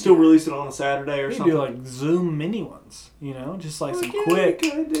 We can still release it on a Saturday or something. We do like Zoom mini ones, just like some quick.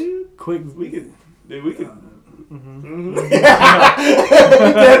 We could. Mm-hmm.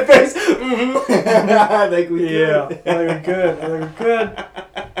 That face. I think we could. Yeah, I think we could.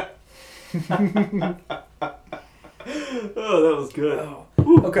 Oh, that was good. Oh.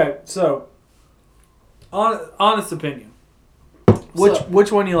 Okay, so honest opinion.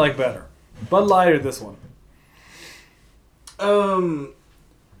 Which one you like better, Bud Light or this one?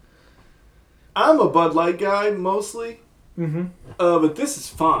 I'm a Bud Light guy mostly. Mm-hmm. But this is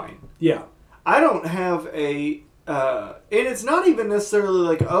fine. Yeah. I don't have and it's not even necessarily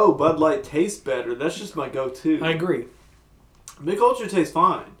like, oh, Bud Light tastes better. That's just my go-to. I agree. Mich Ultra tastes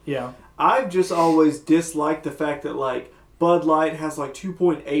fine. Yeah. I've just always disliked the fact that, like, Bud Light has, like,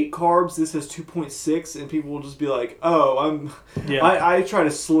 2.8 carbs. This has 2.6, and people will just be like, oh, I try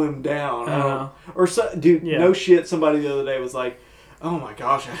to slim down. No shit, somebody the other day was like, oh, my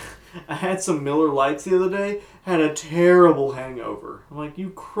gosh, I had some Miller Lights the other day, had a terrible hangover. I'm like,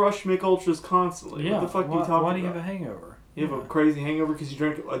 you crush Mich Ultras constantly. Yeah. What the fuck are you talking about? Why do you have a hangover? You have a crazy hangover because you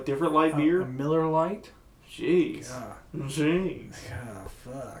drank a different light beer? A Miller Light? Jeez. God. Jeez. God,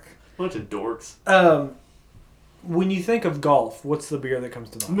 fuck. Bunch of dorks. When you think of golf, what's the beer that comes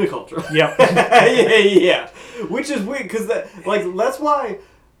to mind? Mich Ultra. Yep. yeah. Which is weird because that's why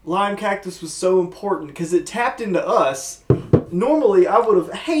Lime Cactus was so important because it tapped into us. Normally, I would have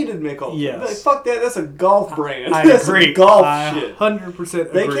hated Mich Ultra. Yes. Like, fuck that. That's a golf brand. I That's agree. golf shit. 100%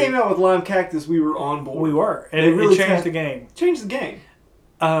 agree. They came out with Lime Cactus. We were on board. We were. And it really changed the game. Changed the game.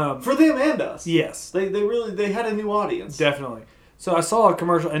 For them and us. Yes. They had a new audience. Definitely. So I saw a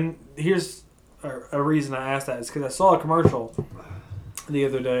commercial, and here's a reason I asked that is because I saw a commercial the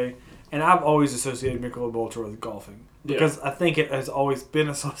other day, and I've always associated Michelob Ultra with golfing. Because I think it has always been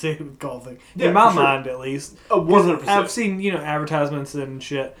associated with golfing. In my mind, at least. 100%. I've seen, advertisements and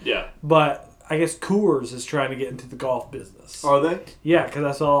shit. Yeah. But I guess Coors is trying to get into the golf business. Are they? Yeah, because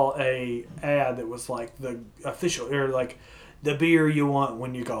I saw a ad that was like the official, or like the beer you want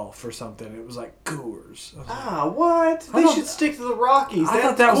when you golf or something. It was like Coors. What? They should stick to the Rockies. I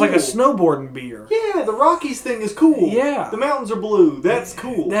thought that was like a snowboarding beer. Yeah, the Rockies thing is cool. Yeah. The mountains are blue. That's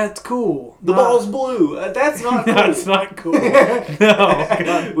cool. That's cool. The ball's blue. That's not cool. That's not cool.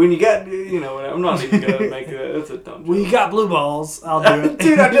 No. When you got, I'm not even going to make that. That's a dumb joke. When you got blue balls, I'll do it.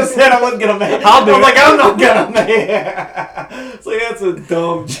 Dude, I just said I wasn't going to make it. I'll do it. I'm like, I'm not going to make it. It's like, that's a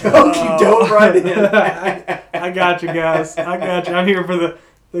dumb joke. You don't write it in. I got you guys. I got you. I'm here for the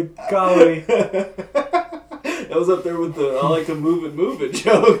comedy. That was up there with the I like to move it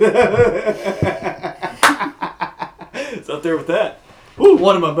joke. It's up there with that. Ooh,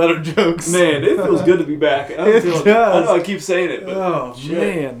 one of my better jokes. Man, it feels good to be back. It does. I know I keep saying it, but oh shit.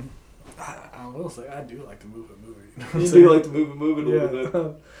 man, I will say I do like to move it. You do like to move it a yeah. little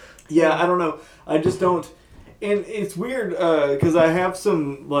bit. Yeah, I don't know. I just don't. And it's weird because I have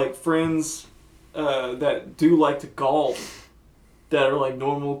some like friends that do like to golf that are like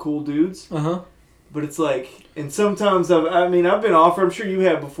normal cool dudes. But it's like, and sometimes I've been offered. I'm sure you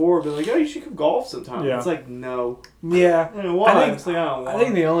have before, been like, oh, you should come golf sometime. Yeah. It's like, no. Yeah. Why? I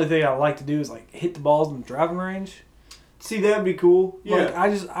think the only thing I like to do is like hit the balls in the driving range. See, that'd be cool. Yeah. Like,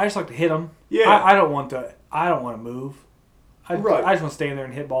 I just like to hit them. Yeah. I don't want to move. Right. I just want to stand there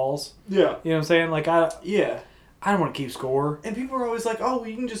and hit balls. Yeah. You know what I'm saying? Like I don't want to keep score. And people are always like, oh, well,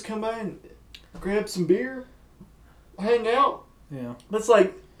 you can just come by and grab some beer, hang out. Yeah. But it's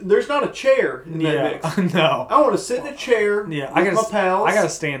like, there's not a chair in that mix. No. I want to sit in a chair with my pals. I gotta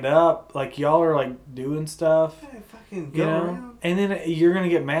stand up. Like y'all are like doing stuff. Hey, fucking go around. And then you're gonna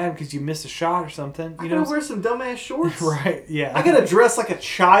get mad because you missed a shot or something. I gotta wear some dumbass shorts. Right? Yeah. I gotta dress like a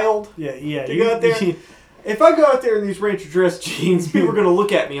child. Yeah. To go out there. If I go out there in these Ranger dress jeans, people are gonna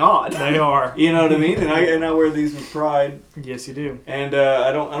look at me odd. They are. You know what I mean? And I wear these with pride. Yes, you do. And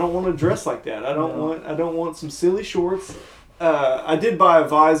I don't want to dress like that. I don't want some silly shorts. I did buy a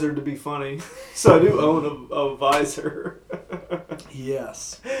visor to be funny, so I do own a visor.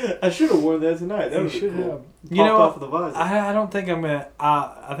 Yes. I should have worn that tonight. That would should cool. have. You know, off of the visor. I don't think I'm gonna.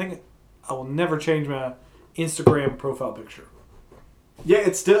 I think I will never change my Instagram profile picture. Yeah,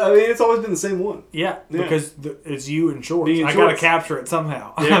 it's still. I mean, it's always been the same one. Yeah. Because it's you in shorts. Me in I shorts. gotta capture it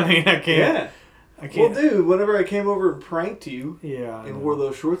somehow. Yeah. I mean, I can't. Yeah. I can't. Well, dude, whenever I came over and pranked you, Yeah, and wore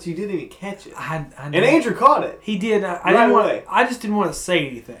those shorts, you didn't even catch it. I and Andrew caught it. He did. I Right didn't away. I just didn't want to say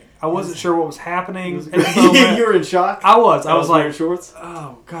anything. I wasn't sure what was happening at the moment. You were in shock. I was. I was like, wearing shorts.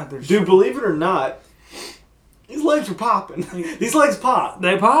 oh god, they're Dude, believe it or not, these legs were popping. These legs pop.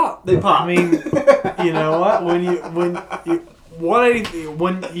 They pop. They pop. I mean, you know what? When you 180,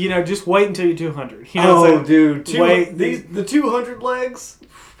 when just wait until you're 200. You know what I'm saying? Dude, Wait, the 200 legs.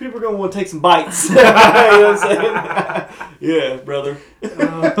 People are gonna want to take some bites. You know what I'm saying? Yeah, brother.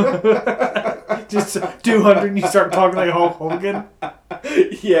 Just 200 and you start talking like Hulk Hogan.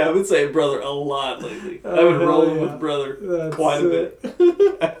 Yeah, I've been saying brother a lot lately. I've been rolling with brother That's quite a bit.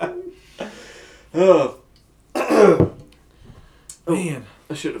 Oh. Man.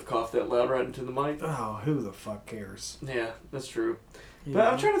 I should have coughed that loud right into the mic. Oh, who the fuck cares? Yeah, that's true. Yeah.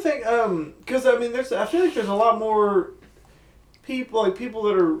 But I'm trying to think, because I feel like there's a lot more people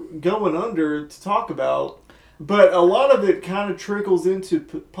that are going under to talk about, but a lot of it kind of trickles into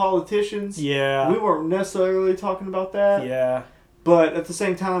politicians. Yeah. We weren't necessarily talking about that. Yeah. But at the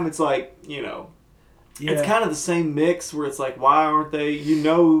same time, it's like, it's kind of the same mix where it's like, why aren't they,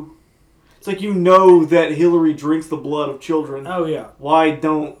 it's like that Hillary drinks the blood of children. Oh, yeah. Why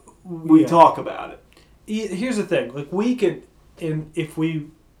don't we talk about it? Here's the thing. Like, we could, and if we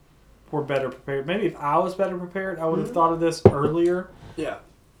were better prepared, maybe if I was better prepared, I would have thought of this earlier. Yeah.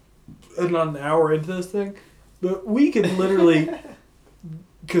 And not an hour into this thing. But we could literally,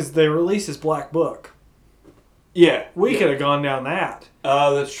 because they released this black book. Yeah. We could have gone down that.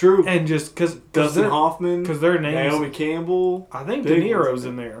 That's true. And just, because Dustin Hoffman. Because their names. Naomi Campbell. I think De Niro's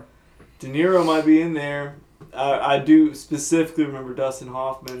in there. De Niro might be in there. I do specifically remember Dustin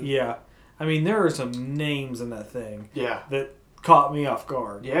Hoffman. Yeah. I mean, there are some names in that thing. Yeah. That caught me off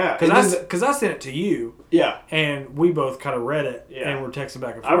guard. Yeah. Because I sent it to you. Yeah. And we both kind of read it. Yeah. And were texting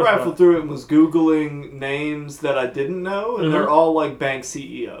back and forth. I rifled through it and was Googling names that I didn't know. And they're all like bank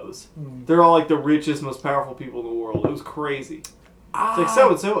CEOs. They're all like the richest, most powerful people in the world. It was crazy. It's like,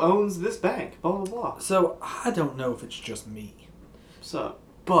 so-and-so owns this bank. Blah, blah, blah. So, I don't know if it's just me. So.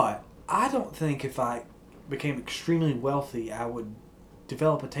 But I don't think if I became extremely wealthy, I would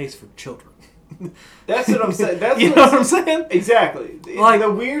develop a taste for children. That's what I'm saying. You know what I'm saying? Exactly. Like,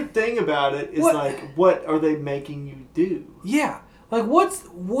 the weird thing about it is what are they making you do? Yeah. Like,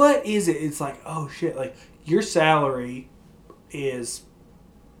 what is it? It's like, oh shit, like, your salary is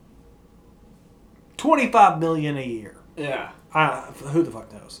 $25 million a year. Yeah. Who the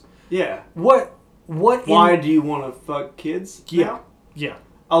fuck knows? Yeah. What? Why do you want to fuck kids? Yeah. Now? Yeah.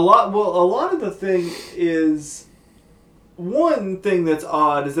 A lot of the thing is, one thing that's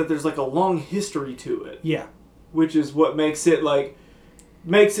odd is that there's like a long history to it. Yeah. Which is what makes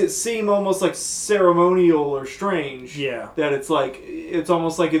it seem almost like ceremonial or strange. Yeah. That it's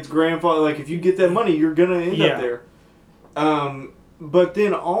almost like it's grandfather, like if you get that money, you're gonna end up there. But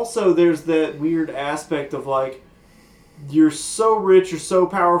then also there's that weird aspect of like, you're so rich, you're so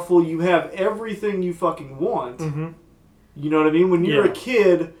powerful, you have everything you fucking want. Mm-hmm. You know what I mean? When you're a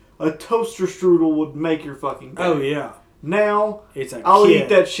kid, a toaster strudel would make your fucking day. Oh yeah. Now, it's like I'll eat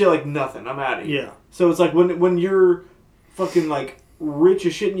that shit like nothing. I'm out of here. Yeah. So it's like when you're fucking like rich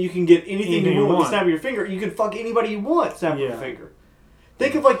as shit and you can get anything you want with the snap of your finger, you can fuck anybody you want snap of your finger.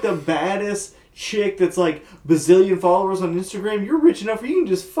 Think of like the baddest chick that's like bazillion followers on Instagram. You're rich enough where you can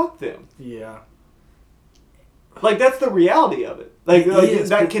just fuck them. Yeah. Like that's the reality of it. Like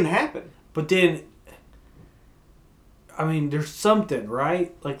that can happen. But then, I mean, there's something,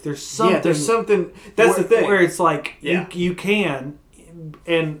 right? Like there's something. Yeah, there's something. That's the thing. Where it's like you can,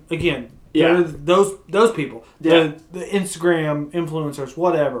 and again. Yeah, those people, the Instagram influencers,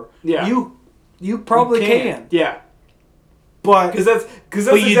 whatever. Yeah, you probably can. Yeah, but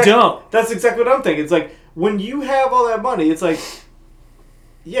you don't. That's exactly what I'm thinking. It's like when you have all that money, it's like,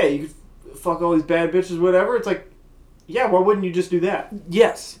 yeah, you could fuck all these bad bitches, whatever. It's like, yeah, why wouldn't you just do that?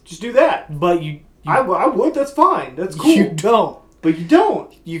 Yes, just do that. But I would. That's fine. That's cool. You don't. But you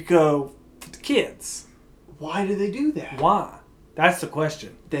don't. You go for the kids. Why do they do that? Why? That's the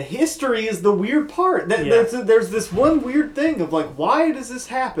question. The history is the weird part. There's this one weird thing of like, why does this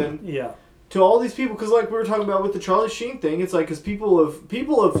happen? Yeah. To all these people, because like we were talking about with the Charlie Sheen thing, it's like because people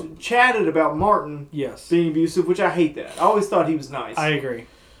have chatted about Martin being abusive, which I hate that. I always thought he was nice. I agree.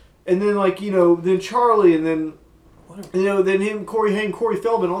 And then like then Charlie, and then then him, Corey Haim, Corey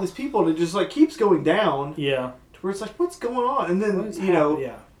Feldman, all these people, and it just like keeps going down. Yeah. To where it's like, what's going on? And then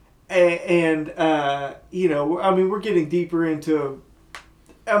Yeah. And I mean, we're getting deeper into.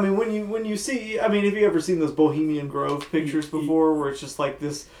 I mean, when you see, I mean, have you ever seen those Bohemian Grove pictures before, where it's just like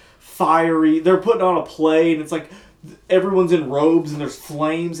this fiery? They're putting on a play, and it's like everyone's in robes, and there's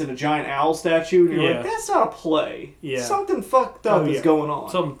flames and a giant owl statue, and you're like, that's not a play. Yeah, something fucked up is going on.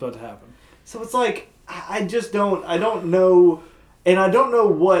 Something's about to happen. So it's like I don't know. And I don't know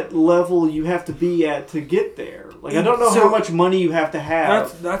what level you have to be at to get there. Like, I don't know how much money you have to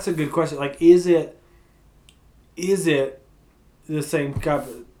have. That's a good question. Like, is it the same kind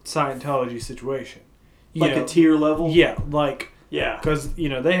of Scientology situation? Like a tier level? Yeah, like... Yeah. Because,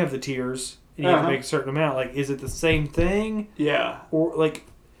 they have the tiers, and you have to make a certain amount. Like, is it the same thing? Yeah. Or, like...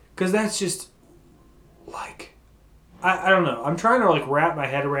 Because that's just... Like... I don't know. I'm trying to, like, wrap my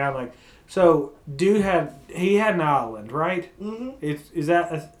head around, like... So, dude had an island, right? Mm-hmm. Is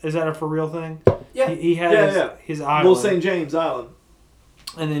that a for real thing? Yeah. He had his island. Little St. James Island.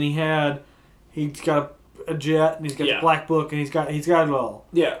 And then he's got a jet, and he's got the black book, and he's got it all.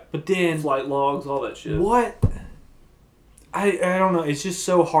 Yeah. But then flight logs, all that shit. What? I don't know. It's just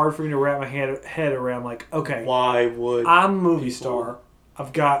so hard for me to wrap my head around. Like, okay, why would I'm a movie star?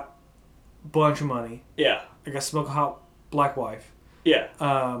 I've got a bunch of money. Yeah. I got smoke a hot black wife. Yeah.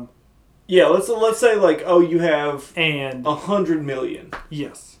 Yeah, let's say like, oh, you have and 100 million.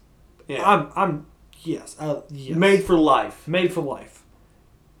 Yes. Yeah. I'm yes. Yes. Made for life. Made for life.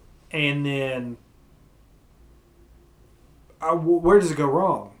 And then, where does it go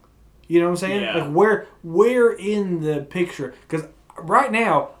wrong? You know what I'm saying? Yeah. Like where in the picture? Because right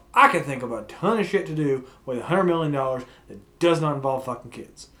now I can think of a ton of shit to do with $100 million that does not involve fucking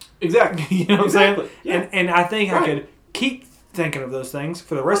kids. Exactly. You know what I'm saying? Yeah. And I think I could keep thinking of those things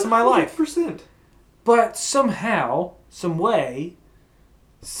for the rest of my life. 100%. But somehow, some way,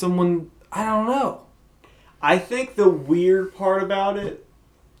 someone, I don't know. I think the weird part about it,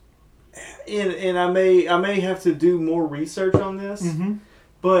 and I may have to do more research on this,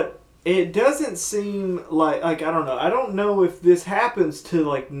 but it doesn't seem like I don't know. I don't know if this happens to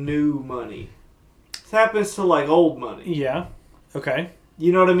like new money. This happens to like old money. Yeah. Okay.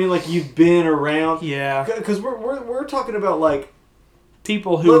 You know what I mean? Like you've been around. Yeah. Because we're talking about like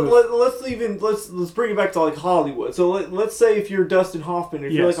people who let's bring it back to like Hollywood. So let's say if you're Dustin Hoffman, or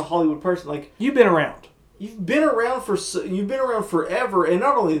if you're like a Hollywood person, like you've been around. You've been around forever, and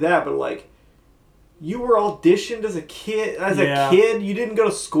not only that, but like you were auditioned as a kid. You didn't go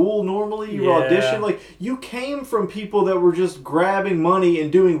to school normally. You were auditioned. Like you came from people that were just grabbing money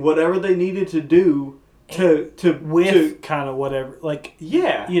and doing whatever they needed to do. To kind of whatever, like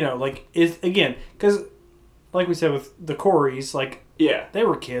like is again because like we said with the Coreys, like they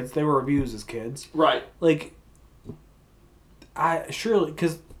were kids, they were abused as kids, right? Like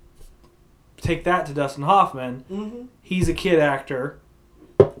because take that to Dustin Hoffman. Mm-hmm. He's a kid actor.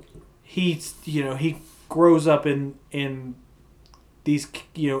 He grows up in these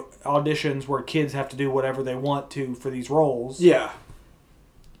auditions where kids have to do whatever they want to for these roles. Yeah.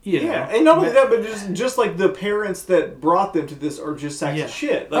 Yeah, and not only that, but just like the parents that brought them to this are just sacks of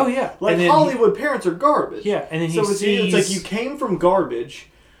shit. Like, like Hollywood parents are garbage. Yeah, and then it's like you came from garbage,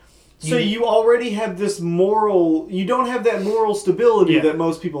 so you already have this moral. You don't have that moral stability that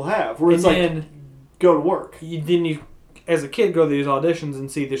most people have, where it's go to work. Then you, as a kid, go to these auditions and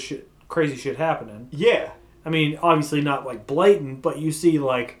see this crazy shit happening. Yeah, I mean, obviously not like blatant, but you see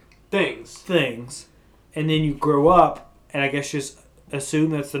like things, and then you grow up, and I guess just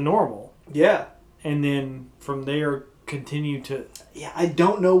assume that's the normal. Yeah. And then from there continue to... Yeah, I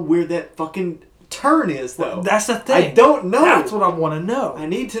don't know where that fucking turn is, though. Well, that's the thing. I don't know. That's what I want to know. I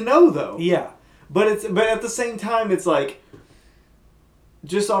need to know, though. Yeah. But at the same time, it's like...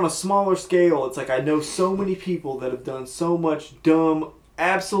 Just on a smaller scale, it's like I know so many people that have done so much dumb,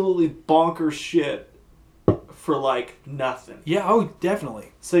 absolutely bonkers shit for like nothing. Yeah, oh,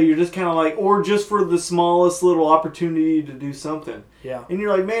 definitely. So you're just kind of like, or just for the smallest little opportunity to do something. Yeah. And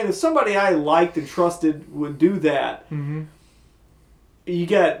you're like, man, if somebody I liked and trusted would do that, you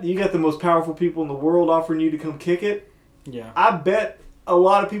got the most powerful people in the world offering you to come kick it. Yeah. I bet a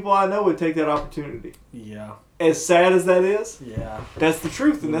lot of people I know would take that opportunity. Yeah. As sad as that is, that's the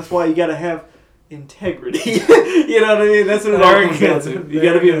truth, and that's why you got to have integrity. You know what I mean? That's what it all comes down to. You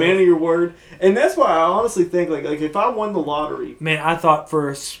got to be a man of your word, and that's why I honestly think like if I won the lottery, man, I thought for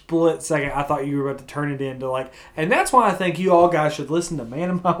a split second I thought you were about to turn it into like, and that's why I think you all guys should listen to Man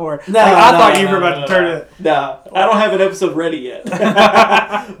of My Word. I thought you were about to turn it. Nah, I don't have an episode ready yet.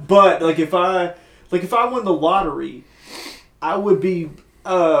 But like if I won the lottery, I would be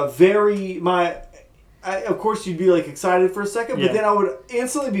of course, you'd be like excited for a second, but then I would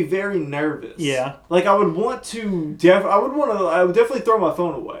instantly be very nervous. Yeah. Like I would want to, I would definitely throw my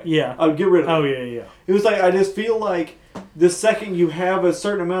phone away. Yeah. I would get rid of it. Oh yeah. It was like I just feel like the second you have a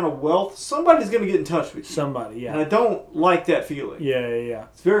certain amount of wealth, somebody's gonna get in touch with you. Somebody, yeah. And I don't like that feeling. Yeah.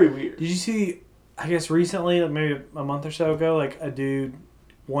 It's very weird. Did you see? I guess recently, like maybe a month or so ago, like a dude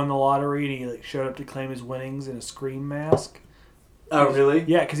won the lottery and he like showed up to claim his winnings in a Scream mask. Oh really?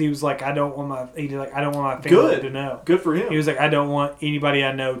 Yeah, because he was like, I don't want my family to know. Good for him. He was like, I don't want anybody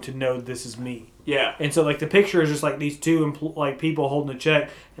I know to know this is me. Yeah. And so like the picture is just like these two people holding a check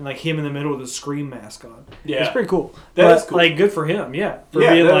and like him in the middle with a Scream mask on. Yeah, it's pretty cool. That is cool. Like good for him. Yeah. For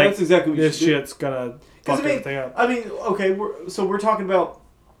being like, that's exactly what this shit's gonna fuck everything up. I mean, okay, we're talking about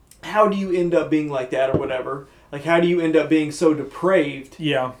how do you end up being like that or whatever. Like, how do you end up being so depraved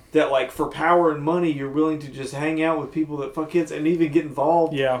that, like, for power and money, you're willing to just hang out with people that fuck kids and even get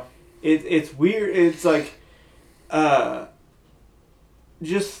involved? Yeah. It's weird. It's like,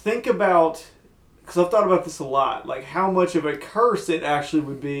 just think about, because I've thought about this a lot, like, how much of a curse it actually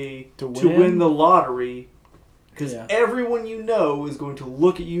would be to win the lottery, because everyone you know is going to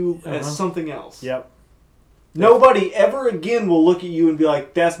look at you as something else. Yep. Nobody ever again will look at you and be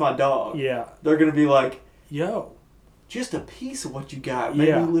like, that's my dog. Yeah. They're going to be like, yo, just a piece of what you got.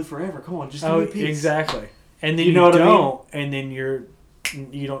 Maybe you live forever. Come on, just give me a piece. Exactly. And then you know don't, and then you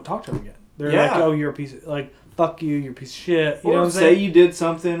don't talk to them again. They're like, oh, you're a piece of, like, fuck you, you're a piece of shit. You know what I'm saying? Say you did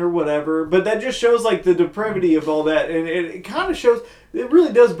something or whatever. But that just shows, like, the depravity of all that. And it kind of shows, it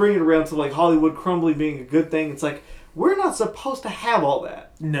really does bring it around to, like, Hollywood crumbling being a good thing. It's like, we're not supposed to have all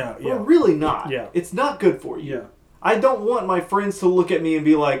that. No, We're really not. Yeah. It's not good for you. Yeah. I don't want my friends to look at me and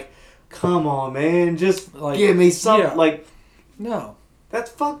be like, come on, man, just like, give me something. Yeah. Like, no. That's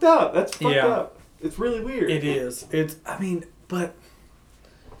fucked up. That's fucked up. It's really weird. It is. I mean,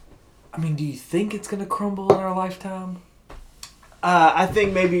 do you think it's going to crumble in our lifetime? I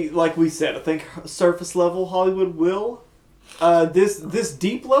think maybe, like we said, I think surface level Hollywood will. This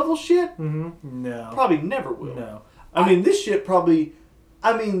deep level shit? Mm-hmm. No. Probably never will. No. I mean, this shit probably,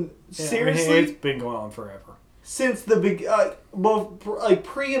 seriously. It's been going on forever. Since the big, like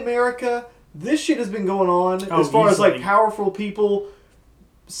pre-America, this shit has been going on as far as like powerful people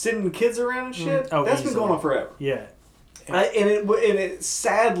sending kids around and shit. That's been going on forever. Yeah, and it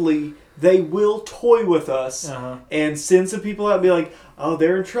sadly they will toy with us and send some people out and be like, oh,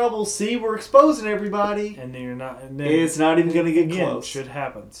 they're in trouble. See, we're exposing everybody, and then you're not. And then it's not even gonna get close. Shit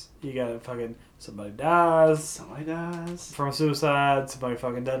happens. You gotta fucking. Somebody dies from a suicide. Somebody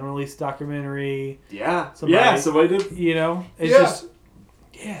fucking doesn't release a documentary. Yeah. Somebody did. You know? It's just...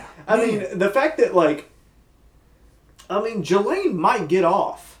 Yeah. I mean, the fact that, like... Jelaine might get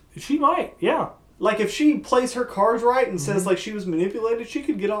off. She might, yeah. Like, if she plays her cards right and says, like, she was manipulated, she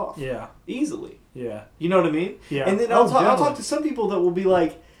could get off. Yeah. Easily. Yeah. You know what I mean? Yeah. And then I'll talk to some people that will be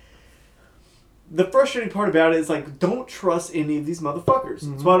like, the frustrating part about it is, like, don't trust any of these motherfuckers.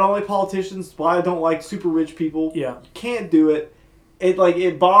 That's why I don't like politicians. That's why I don't like super rich people. Yeah. You can't do it.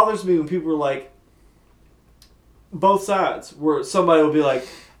 It bothers me when people are like, both sides, where somebody will be like,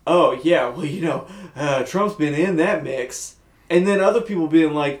 oh, yeah, well, you know, Trump's been in that mix. And then other people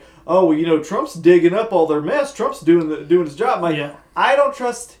being like, oh, well, you know, Trump's digging up all their mess. Trump's doing his job. I'm like, Yeah. I don't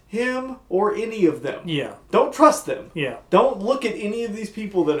trust him or any of them. Yeah. Don't trust them. Yeah. Don't look at any of these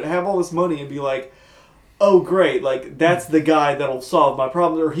people that have all this money and be like, oh, great, like, that's the guy that'll solve my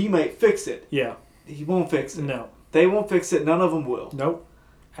problem, or he might fix it. Yeah. He won't fix it. No. They won't fix it. None of them will. Nope.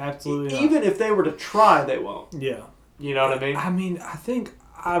 Absolutely not. Even if they were to try, they won't. Yeah. You know what I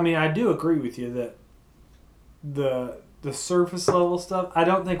mean? I do agree with you that the surface level stuff, I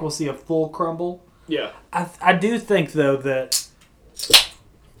don't think we'll see a full crumble. Yeah. I do think, though, that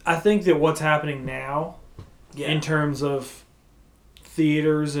what's happening now, in terms of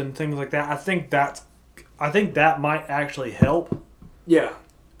theaters and things like that, I think that might actually help. Yeah.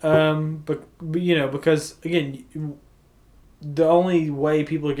 But you know, because again, the only way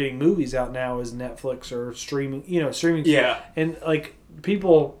people are getting movies out now is Netflix or streaming. You know, streaming. Yeah. And like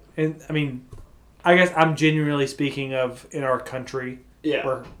people, and I mean, I guess I'm genuinely speaking of in our country. Yeah.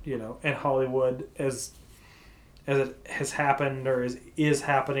 Or, you know, in Hollywood, as it has happened or is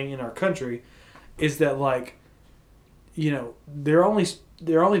happening in our country, is that, like, you know, they're only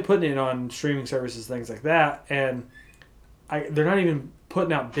putting it on streaming services, things like that, and they're not even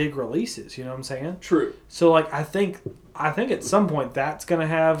putting out big releases. You know what I'm saying? True. So, like, I think at some point that's gonna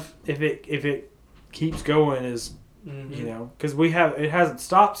have, if it keeps going, is you know, because it hasn't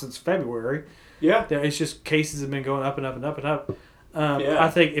stopped since February. Yeah. It's just cases have been going up and up and up and up. Yeah. I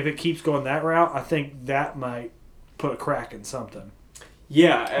think if it keeps going that route, I think that might put a crack in something.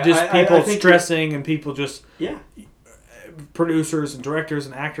 Yeah. Just people stressing and people just producers and directors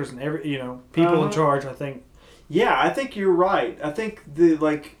and actors and people in charge. I think. Yeah, I think you're right. I think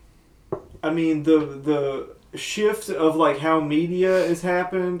the shift of, like, how media has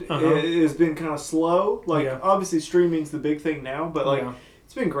happened has been kind of slow. Like, obviously streaming's the big thing now, but like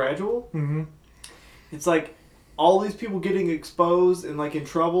it's been gradual. Mm-hmm. It's like all these people getting exposed and, like, in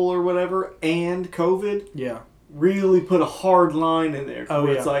trouble or whatever, and COVID. Yeah. Really put a hard line in there. Oh,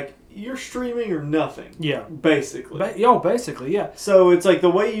 where it's like, you're streaming or nothing. Yeah. Basically. Basically, yeah. So it's like the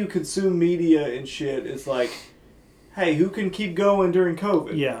way you consume media and shit is like, hey, who can keep going during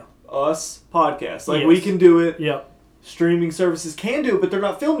COVID? Yeah. Us, podcasts. Like, we can do it. Yeah. Streaming services can do it, but they're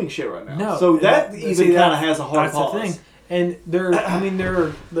not filming shit right now. No. So that even kind of has a hard pause. That's the thing. And there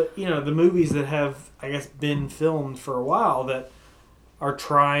are the movies that have, I guess, been filmed for a while that are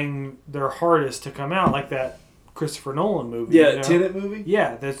trying their hardest to come out, like that Christopher Nolan movie. Yeah, Tenet movie?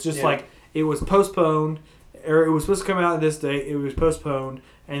 Yeah, that's just like, it was postponed, or it was supposed to come out on this date, it was postponed,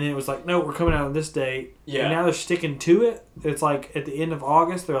 and then it was like, no, we're coming out on this date. Yeah. And now they're sticking to it. It's like at the end of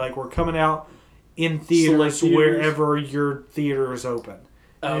August, they're like, we're coming out in theaters wherever your theater is open.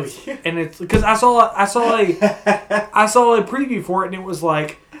 And it's because I saw a preview for it, and it was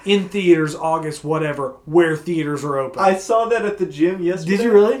like, in theaters August whatever, where theaters are open. I saw that at the gym yesterday. Did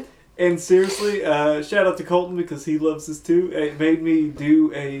you really? And seriously, shout out to Colton because he loves this too. It made me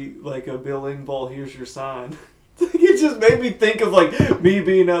do a Bill Engvall, here's your sign. It just made me think of, like, me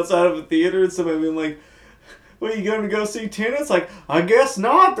being outside of a theater and somebody being like, well, you going to go see Tenet? It's like, I guess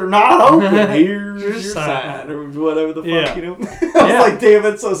not. They're not open. Here's your sign. Or whatever the fuck, you know? I was like, damn,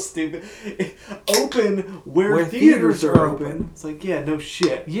 that's so stupid. Open where theaters are open. It's like, yeah, no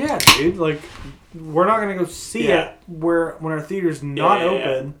shit. Yeah, dude. Like, we're not going to go see it when our theater's not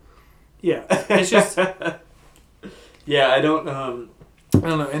open. Yeah. It's just... Yeah, I don't know.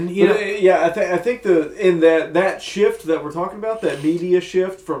 And I think that shift that we're talking about, that media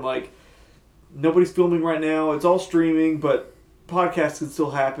shift from, like, nobody's filming right now, it's all streaming, but podcasts can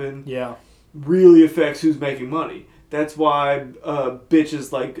still happen. Yeah. Really affects who's making money. That's why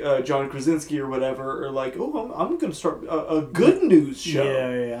bitches like John Krasinski or whatever are like, oh, I'm going to start a good news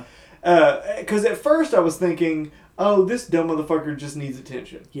show. Yeah. Because at first I was thinking, oh, this dumb motherfucker just needs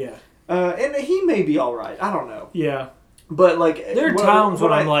attention. Yeah. And he may be all right. I don't know. Yeah. But, like... There are times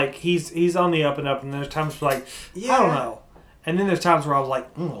when I'm like, he's on the up and up, and there's times like, I don't know. And then there's times where I was like,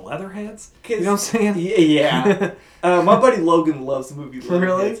 Leatherheads? You know what I'm saying? Yeah. My buddy Logan loves the movie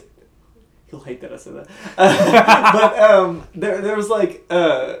Leatherheads. Really? He'll hate that I said that. But there was like...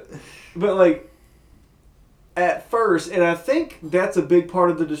 but, like... At first, and I think that's a big part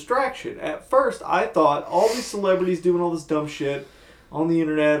of the distraction. At first, I thought all these celebrities doing all this dumb shit on the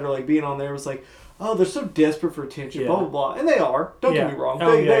internet or, like, being on there was like, oh, they're so desperate for attention, Yeah. blah, blah, blah. And they are. Don't Yeah. get me wrong.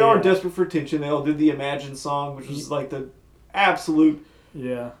 Oh, They yeah, are yeah. desperate for attention. They all did the Imagine song, which was like the absolute,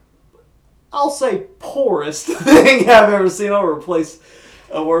 Yeah. I'll say, poorest thing I've ever seen. I'll replace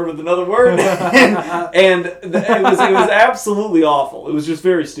a word with another word. and it was absolutely awful. It was just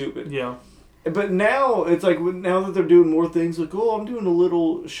very stupid. Yeah. But now, it's like, now that they're doing more things, like, oh, I'm doing a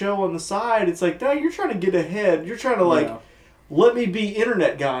little show on the side, it's like, no, you're trying to get ahead. You're trying to, like, Yeah. let me be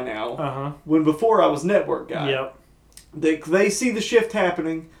internet guy now. Uh-huh. When before I was network guy. Yep. They see the shift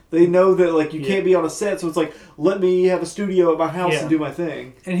happening. They know that, like, you can't be on a set, so it's like, let me have a studio at my house and do my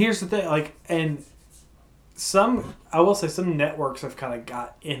thing. And here's the thing, like, and I will say some networks have kind of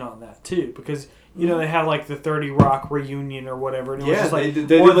got in on that too, because you know they have like the 30 Rock reunion or whatever, and it was just like they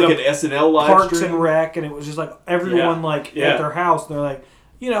did like an SNL live Parks stream. and Rec, and it was just like everyone like at their house, and they're like,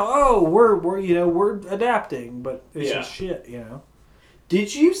 you know, oh, we're adapting, but it's just shit, you know.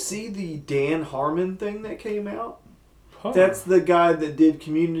 Did you see the Dan Harmon thing that came out? Huh. That's the guy that did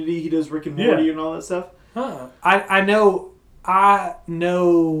Community. He does Rick and Morty and all that stuff. Huh. I know.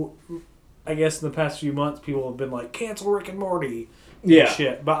 I guess in the past few months, people have been like, cancel Rick and Morty. And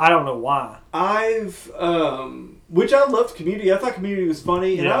shit, but I don't know why. Which I loved Community. I thought Community was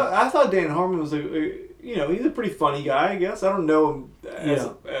funny, and I thought Dan Harmon was he's a pretty funny guy. I guess I don't know him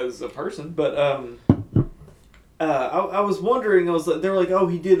as a person, but I was wondering. They were like, oh,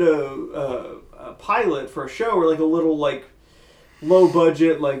 he did a pilot for a show, or like a little like low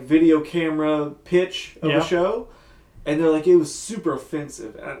budget like video camera pitch of a show, and they're like, it was super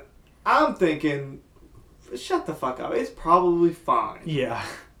offensive, and I'm thinking, shut the fuck up. It's probably fine. Yeah.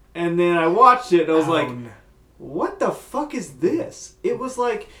 And then I watched it and I was like, what the fuck is this? It was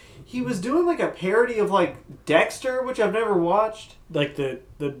like, he was doing like a parody of like Dexter, which I've never watched. Like the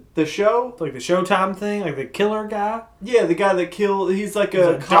show? Like the Showtime thing? Like the killer guy? Yeah, the guy that killed, he's like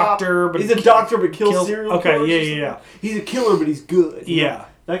a cop. Doctor, but he's a doctor but kills serial killers. Okay, yeah. He's a killer but he's good. Yeah. Know?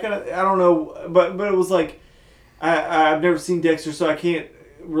 That kind of, I don't know, but it was like, I've never seen Dexter, so I can't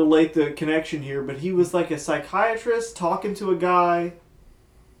relate the connection here, but he was like a psychiatrist talking to a guy,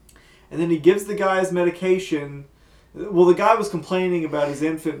 and then he gives the guy his medication. Well, the guy was complaining about his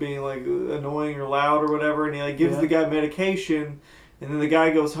infant being like annoying or loud or whatever, and he like gives the guy medication, and then the guy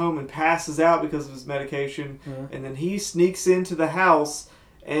goes home and passes out because of his medication, and then he sneaks into the house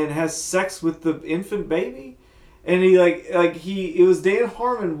and has sex with the infant baby, and he it was Dan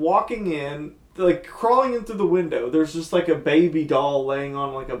Harmon walking in, like crawling in through the window. There's just like a baby doll laying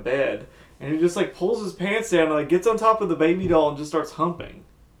on like a bed, and he just like pulls his pants down and like gets on top of the baby doll and just starts humping.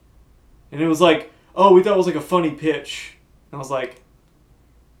 And it was like, oh, we thought it was like a funny pitch. And I was like,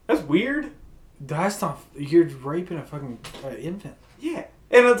 that's weird. That's not, you're raping a fucking infant. Yeah.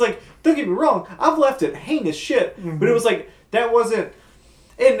 And it's like, don't get me wrong, I've left it heinous shit, but it was like, that wasn't,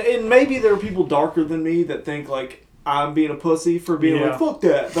 and maybe there are people darker than me that think like I'm being a pussy for being like, fuck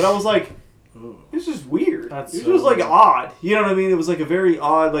that. But I was like, it's just weird. It was like odd. You know what I mean? It was like a very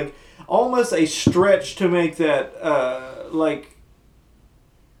odd, like almost a stretch to make that like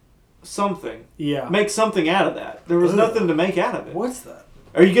something. Yeah. Make something out of that. There was nothing to make out of it. What's that?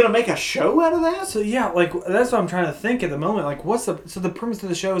 Are you gonna make a show out of that? So yeah, like that's what I'm trying to think at the moment. Like, the premise of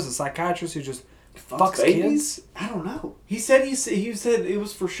the show is a psychiatrist who just fucks babies? kids? I don't know. He said it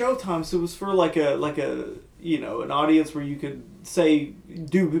was for Showtime, so it was for like a an audience where you could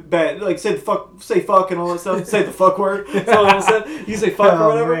do bad, like say fuck and all that stuff. Say the fuck word. That's all I said. You say fuck or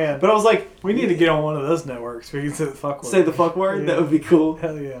whatever. Man. But I was like, we need to get on one of those networks where you can say the fuck word. Say the fuck word. Yeah. That would be cool.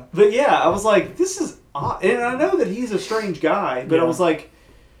 Hell yeah. But yeah, I was like, this is odd, and I know that he's a strange guy, but I was like,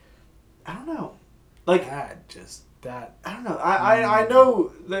 I don't know, like I don't know. I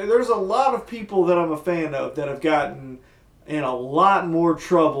know there's a lot of people that I'm a fan of that have gotten in a lot more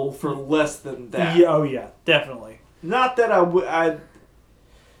trouble for less than that. Yeah, oh yeah, definitely. Not that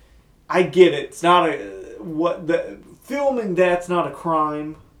I get it. It's not filming that's not a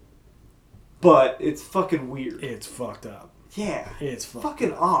crime, but it's fucking weird. It's fucked up. Yeah, it's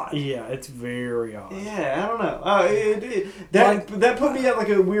fucking odd. Yeah, it's very odd. Yeah, I don't know. That put me at like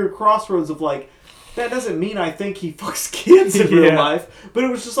a weird crossroads of like, that doesn't mean I think he fucks kids in real life, but it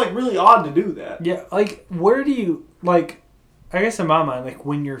was just like really odd to do that. Yeah, like where do you like? I guess in my mind, like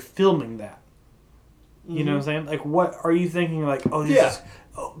when you're filming that, you know what I'm saying? Like, what are you thinking? Like, oh, this is,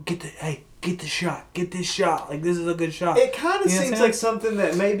 get the shot, get this shot. Like, this is a good shot. It kind of seems like something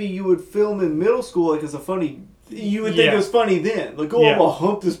that maybe you would film in middle school, like as a funny. You would think it was funny then. Like, oh, I'm gonna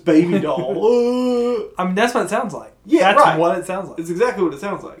hump this baby doll. I mean, that's what it sounds like. Yeah, that's what it sounds like. It's exactly what it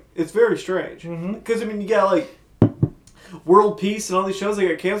sounds like. It's very strange. Because, I mean, you got, like, World Peace and all these shows that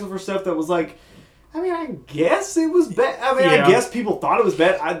got canceled for stuff that was, like, I mean, I guess it was bad. I mean, Yeah. I guess people thought it was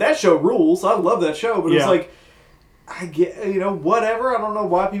bad. That show rules. I love that show, but it's Yeah. like, I get, whatever. I don't know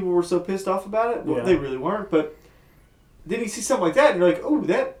why people were so pissed off about it. Well, Yeah. they really weren't, but then you see something like that, and you're like, oh,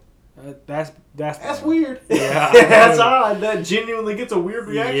 That's weird. Yeah. That's odd. That genuinely gets a weird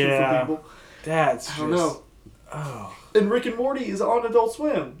reaction Yeah. from people. That's I don't know. Oh. And Rick and Morty is on Adult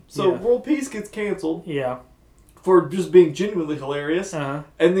Swim, so Yeah. World Peace gets canceled Yeah. for just being genuinely hilarious. Uh-huh.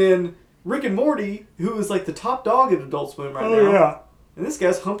 And then Rick and Morty, who is like the top dog at Adult Swim right now. Oh, yeah. And this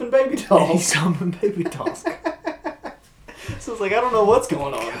guy's humping baby He's dolls. humping baby dolls. So it's like, I don't know what's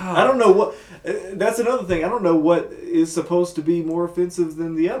going on. God. I don't know what... that's another thing. I don't know what is supposed to be more offensive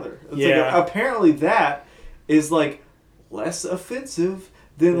than the other. It's Yeah. like, apparently that is like less offensive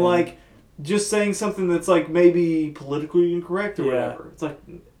than Yeah. like just saying something that's like maybe politically incorrect or Yeah. whatever. It's like...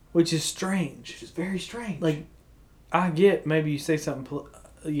 Which is strange. Which is very strange. Like, I get maybe you say something,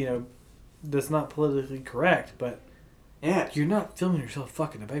 that's not politically correct, but yeah. you're not filming yourself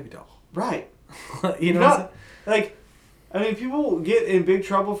fucking a baby doll. Right. You know what I'm saying? Like, I mean, people get in big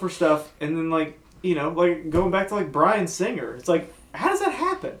trouble for stuff, and then, like, like, going back to, like, Bryan Singer, it's like, how does that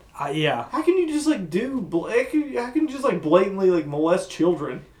happen? Yeah. How can you just, like, how can you just, like, blatantly, like, molest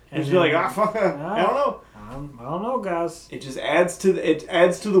children? And just be like, fuck, I don't know. I don't know, guys. It just adds to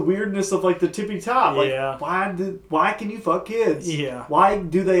the weirdness of, like, the tippy top. Like, Yeah. why can you fuck kids? Yeah. Why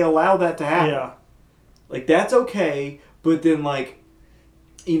do they allow that to happen? Yeah. Like, that's okay, but then, like,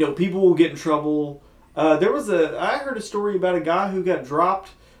 people will get in trouble. I heard a story about a guy who got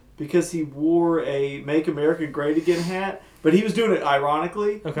dropped because he wore a Make America Great Again hat, but he was doing it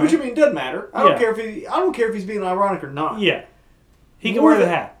ironically. Okay. Which, I mean, doesn't matter. I don't Yeah. care if he's being ironic or not. Yeah. He can wear the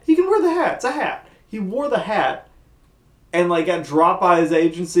hat. He can wear the hat. It's a hat. He wore the hat and, like, got dropped by his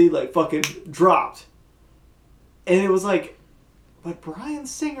agency, like, fucking dropped. And it was like, but Bryan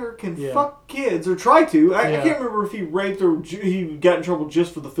Singer can Yeah. fuck kids, or try to. I Yeah. can't remember if he raped or he got in trouble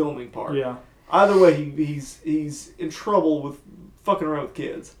just for the filming part. Yeah. Either way, he's in trouble with fucking around with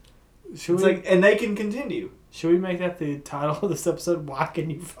kids. Should And they can continue. we make that the title of this episode? Why can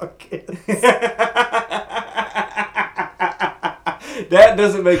you fuck kids? That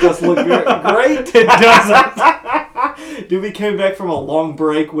doesn't make us look great. It doesn't. Dude, we came back from a long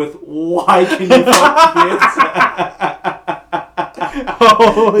break with why can you fuck kids?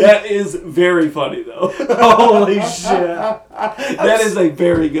 That is very funny, though. Holy shit. That is a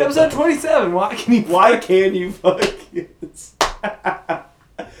very good Episode 27. Why can you fuck kids? I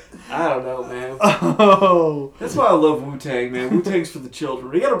don't know, man. Oh. That's why I love Wu-Tang, man. Wu-Tang's for the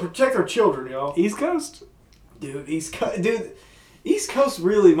children. We gotta protect our children, y'all. East Coast? Dude, East Coast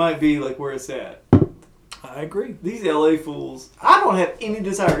really might be like where it's at. I agree. These LA fools. I don't have any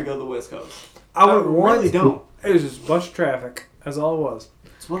desire to go to the West Coast. I really don't. It was just a bunch of traffic. That's all it was.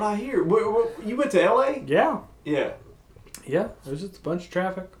 That's what I hear. You went to LA? Yeah. Yeah. Yeah. It was just a bunch of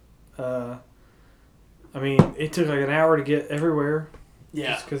traffic. I mean, it took like an hour to get everywhere.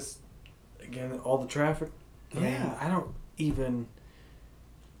 Yeah. Just because, again, all the traffic. Yeah. I don't even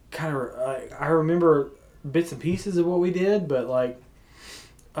kind of... I remember bits and pieces of what we did, but, like,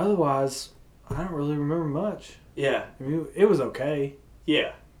 otherwise, I don't really remember much. Yeah. I mean, it was okay.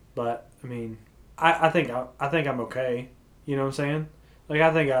 Yeah. But, I mean, I think I'm okay. You know what I'm saying? Like, I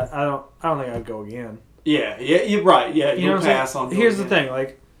don't think I'd go again. Yeah. Yeah. You're right. Yeah. You know what I'm pass saying? on. Here's the thing,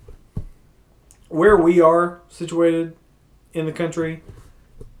 like, where we are situated in the country,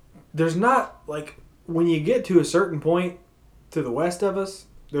 there's not, like, when you get to a certain point to the west of us,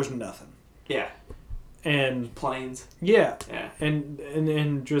 there's nothing. Yeah. And Plains. yeah. Yeah.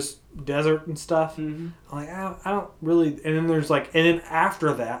 And just desert and stuff. Mm-hmm. I'm like, I don't really, and then there's like, and then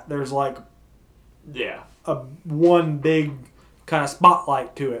after that, there's like Yeah. a one big kind of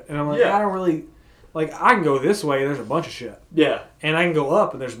spotlight to it. And I'm like, Yeah. I don't really, like, I can go this way and there's a bunch of shit. Yeah. And I can go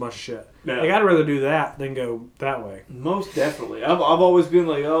up and there's a bunch of shit. Yeah. Like, I'd rather do that than go that way. Most definitely. I've always been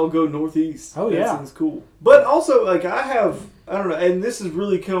like, I'll go northeast. Oh, that yeah. sounds cool. But also, like, I don't know, and this has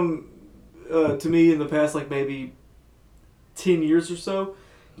really come to me in the past, like, maybe 10 years or so.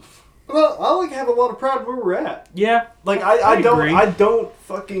 Well, I, like, have a lot of pride where we're at. Yeah. Like, I agree.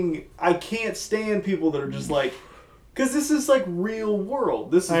 I can't stand people that are just like, because this is, like, real world.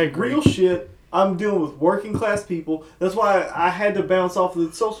 This is I agree. real shit. I'm dealing with working class people. That's why I had to bounce off of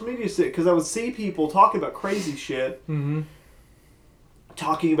the social media shit, because I would see people talking about crazy shit, Mm-hmm.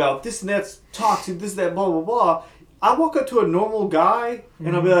 talking about this and that's toxic, this and that, blah, blah, blah. I walk up to a normal guy,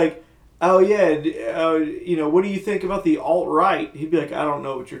 and I'll be like, oh, yeah, what do you think about the alt-right? He'd be like, I don't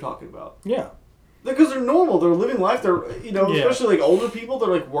know what you're talking about. Yeah. Because they're normal. They're living life. They're, Yeah. especially, like, older people. They're,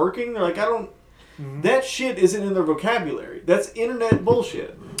 like, working. They're like, I don't... Mm-hmm. That shit isn't in their vocabulary. That's internet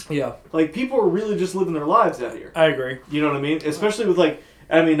bullshit. Yeah. Like, people are really just living their lives out here. I agree. You know what I mean? Especially with, like,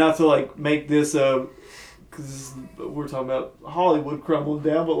 I mean, not to, like, make this, because we're talking about Hollywood crumbling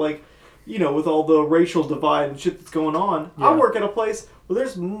down, but, like, you know, with all the racial divide and shit that's going on, I work at a place where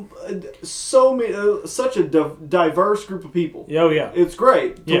there's so many, such a diverse group of people. Oh, yeah. It's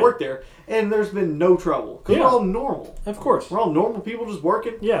great to work there, and there's been no trouble because we're all normal. Of course, we're all normal people just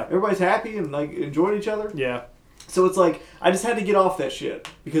working. Yeah, everybody's happy and like enjoying each other. Yeah. So it's like I just had to get off that shit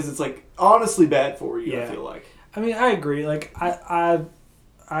because it's like honestly bad for you. I feel like. I mean, I agree. Like I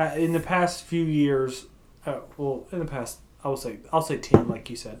in the past few years, well, in the past, I'll say 10, like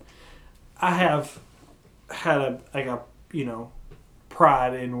you said. I have had a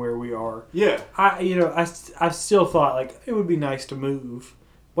pride in where we are. Yeah. I still thought like it would be nice to move,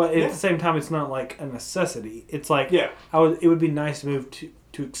 but at the same time it's not like a necessity. It's like it would be nice to move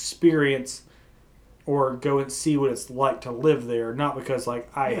to experience or go and see what it's like to live there, not because like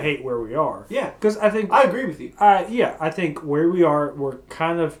I hate where we are. Yeah. Because I think I agree with you. I think where we are,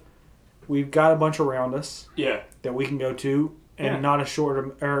 we've got a bunch around us. Yeah. That we can go to, and not a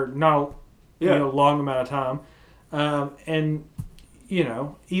short or not long amount of time, and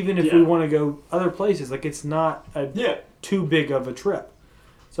even if we want to go other places, like it's not too big of a trip.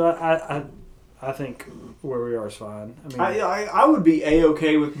 So I think where we are is fine. I mean, I would be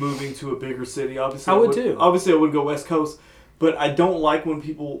A-okay with moving to a bigger city. Obviously, I would too. Obviously, I would go West Coast, but I don't like when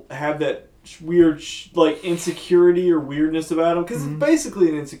people have that weird like insecurity or weirdness about them because it's basically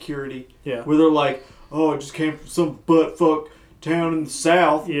an insecurity. Yeah. Where they're like, oh, I just came from some butt fuck town in the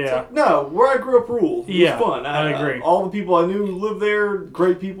South. Yeah. Like, no, where I grew up ruled. It was fun. I agree. All the people I knew lived there.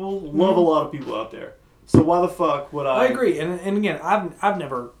 Great people. Love a lot of people out there. So why the fuck would I? I agree. And again, I've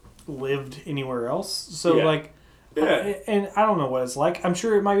never lived anywhere else. So like, and I don't know what it's like. I'm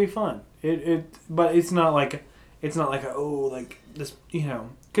sure it might be fun. But it's not like this,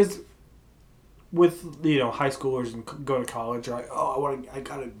 because with high schoolers and going to college, are like, oh, I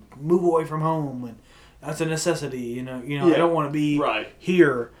gotta move away from home, and that's a necessity. I don't want to be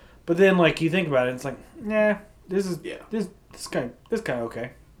here. But then like you think about it, it's like, nah, this kind of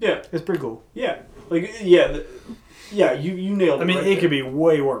okay. Yeah, it's pretty cool. Yeah, you nailed it. I mean, it could be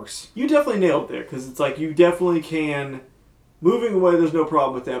way worse. You definitely nailed it there because it's like you definitely can. Moving away, there's no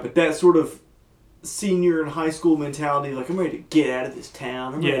problem with that. But that sort of senior and high school mentality, like I'm ready to get out of this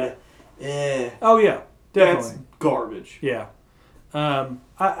town. I'm ready to, Oh yeah, definitely. That's garbage. Yeah,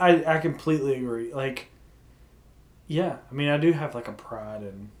 I completely agree. Like, yeah, I mean, I do have like a pride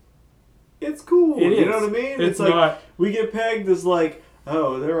in. It's cool. It is. You know what I mean? It's like not, we get pegged as like,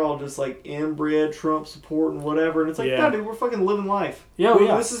 oh, they're all just like inbred, Trump support and whatever, and it's like, no, dude, we're fucking living life. Yeah,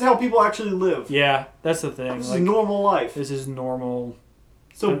 This is how people actually live. Yeah, that's the thing. This is normal life. This is normal.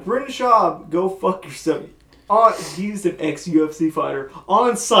 So Brendan Schaub, go fuck yourself. He's an ex-UFC fighter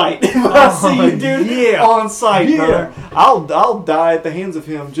on site. If I see you, dude, on site, brother. I'll die at the hands of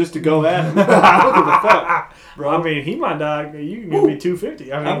him just to go at him. I don't give a fuck, bro. I mean, he might die. You can be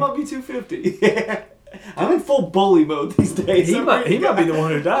 250. I might be 250. Yeah. I'm in full bully mode these days. He might be the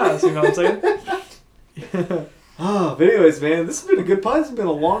one who dies. You know what I'm saying? But anyways, man, this has been a good pod. This has been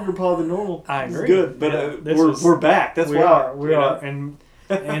a longer pod than normal. I agree. It's good, but we're back. That's why we are, and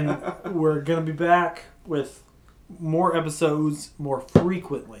we're gonna be back with more episodes more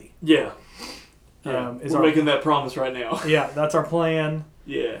frequently. Yeah. We're making that promise right now. Yeah, that's our plan.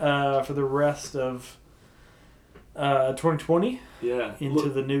 Yeah. For the rest of 2020. Yeah. Into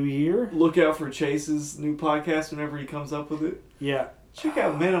the new year. Look out for Chase's new podcast whenever he comes up with it. Yeah. Check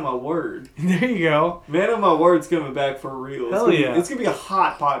out Man on My Word. There you go. Man on My Word's coming back for real. Hell yeah. It's going to be a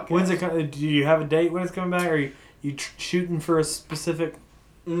hot podcast. When's it coming? Do you have a date when it's coming back? Or are you shooting for a specific...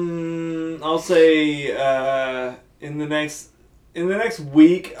 I'll say in the next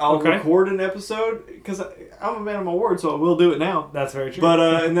week I'll record an episode because I'm a man of my word, so I will do it now. That's very true. But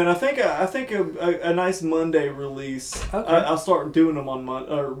and then I think a nice Monday release. Okay. I'll start doing them on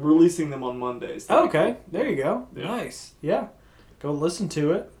releasing them on Mondays. Okay, there you go. Yeah. Nice. Yeah, go listen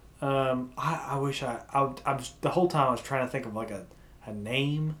to it. I wish I the whole time I was trying to think of like a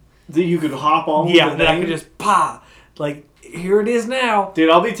name that you could hop on. Yeah, that I could just like. Here it is now. Dude,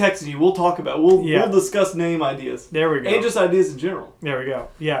 I'll be texting you. We'll talk about We'll discuss name ideas. There we go. And just ideas in general. There we go.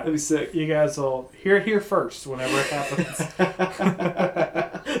 Yeah. That'd be sick. You guys will hear it here first whenever it happens.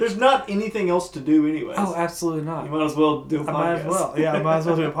 There's not anything else to do anyways. Oh, absolutely not. You might as well do a podcast. I might as well. Yeah, I might as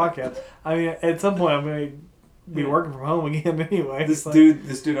well do a podcast. I mean, at some point I'm going to be working from home again anyway. This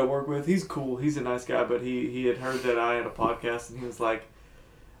dude I work with, he's cool. He's a nice guy, but he had heard that I had a podcast and he was like,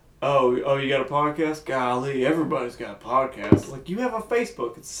 Oh, you got a podcast? Golly, everybody's got a podcast. Like, you have a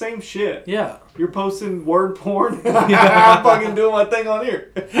Facebook. It's the same shit. Yeah. You're posting word porn? I'm fucking doing my thing on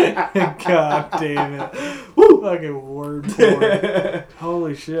here. God damn it. Woo! Fucking word porn.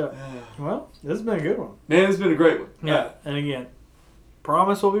 Holy shit. Well, this has been a good one. Man, it's been a great one. Yeah. And again,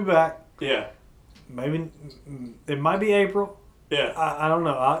 promise we'll be back. Yeah. Maybe it might be April. Yeah. I don't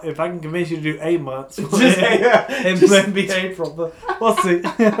know. If I can convince you to do 8 months, it might be April, but we'll see.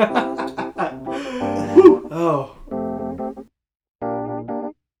 Oh.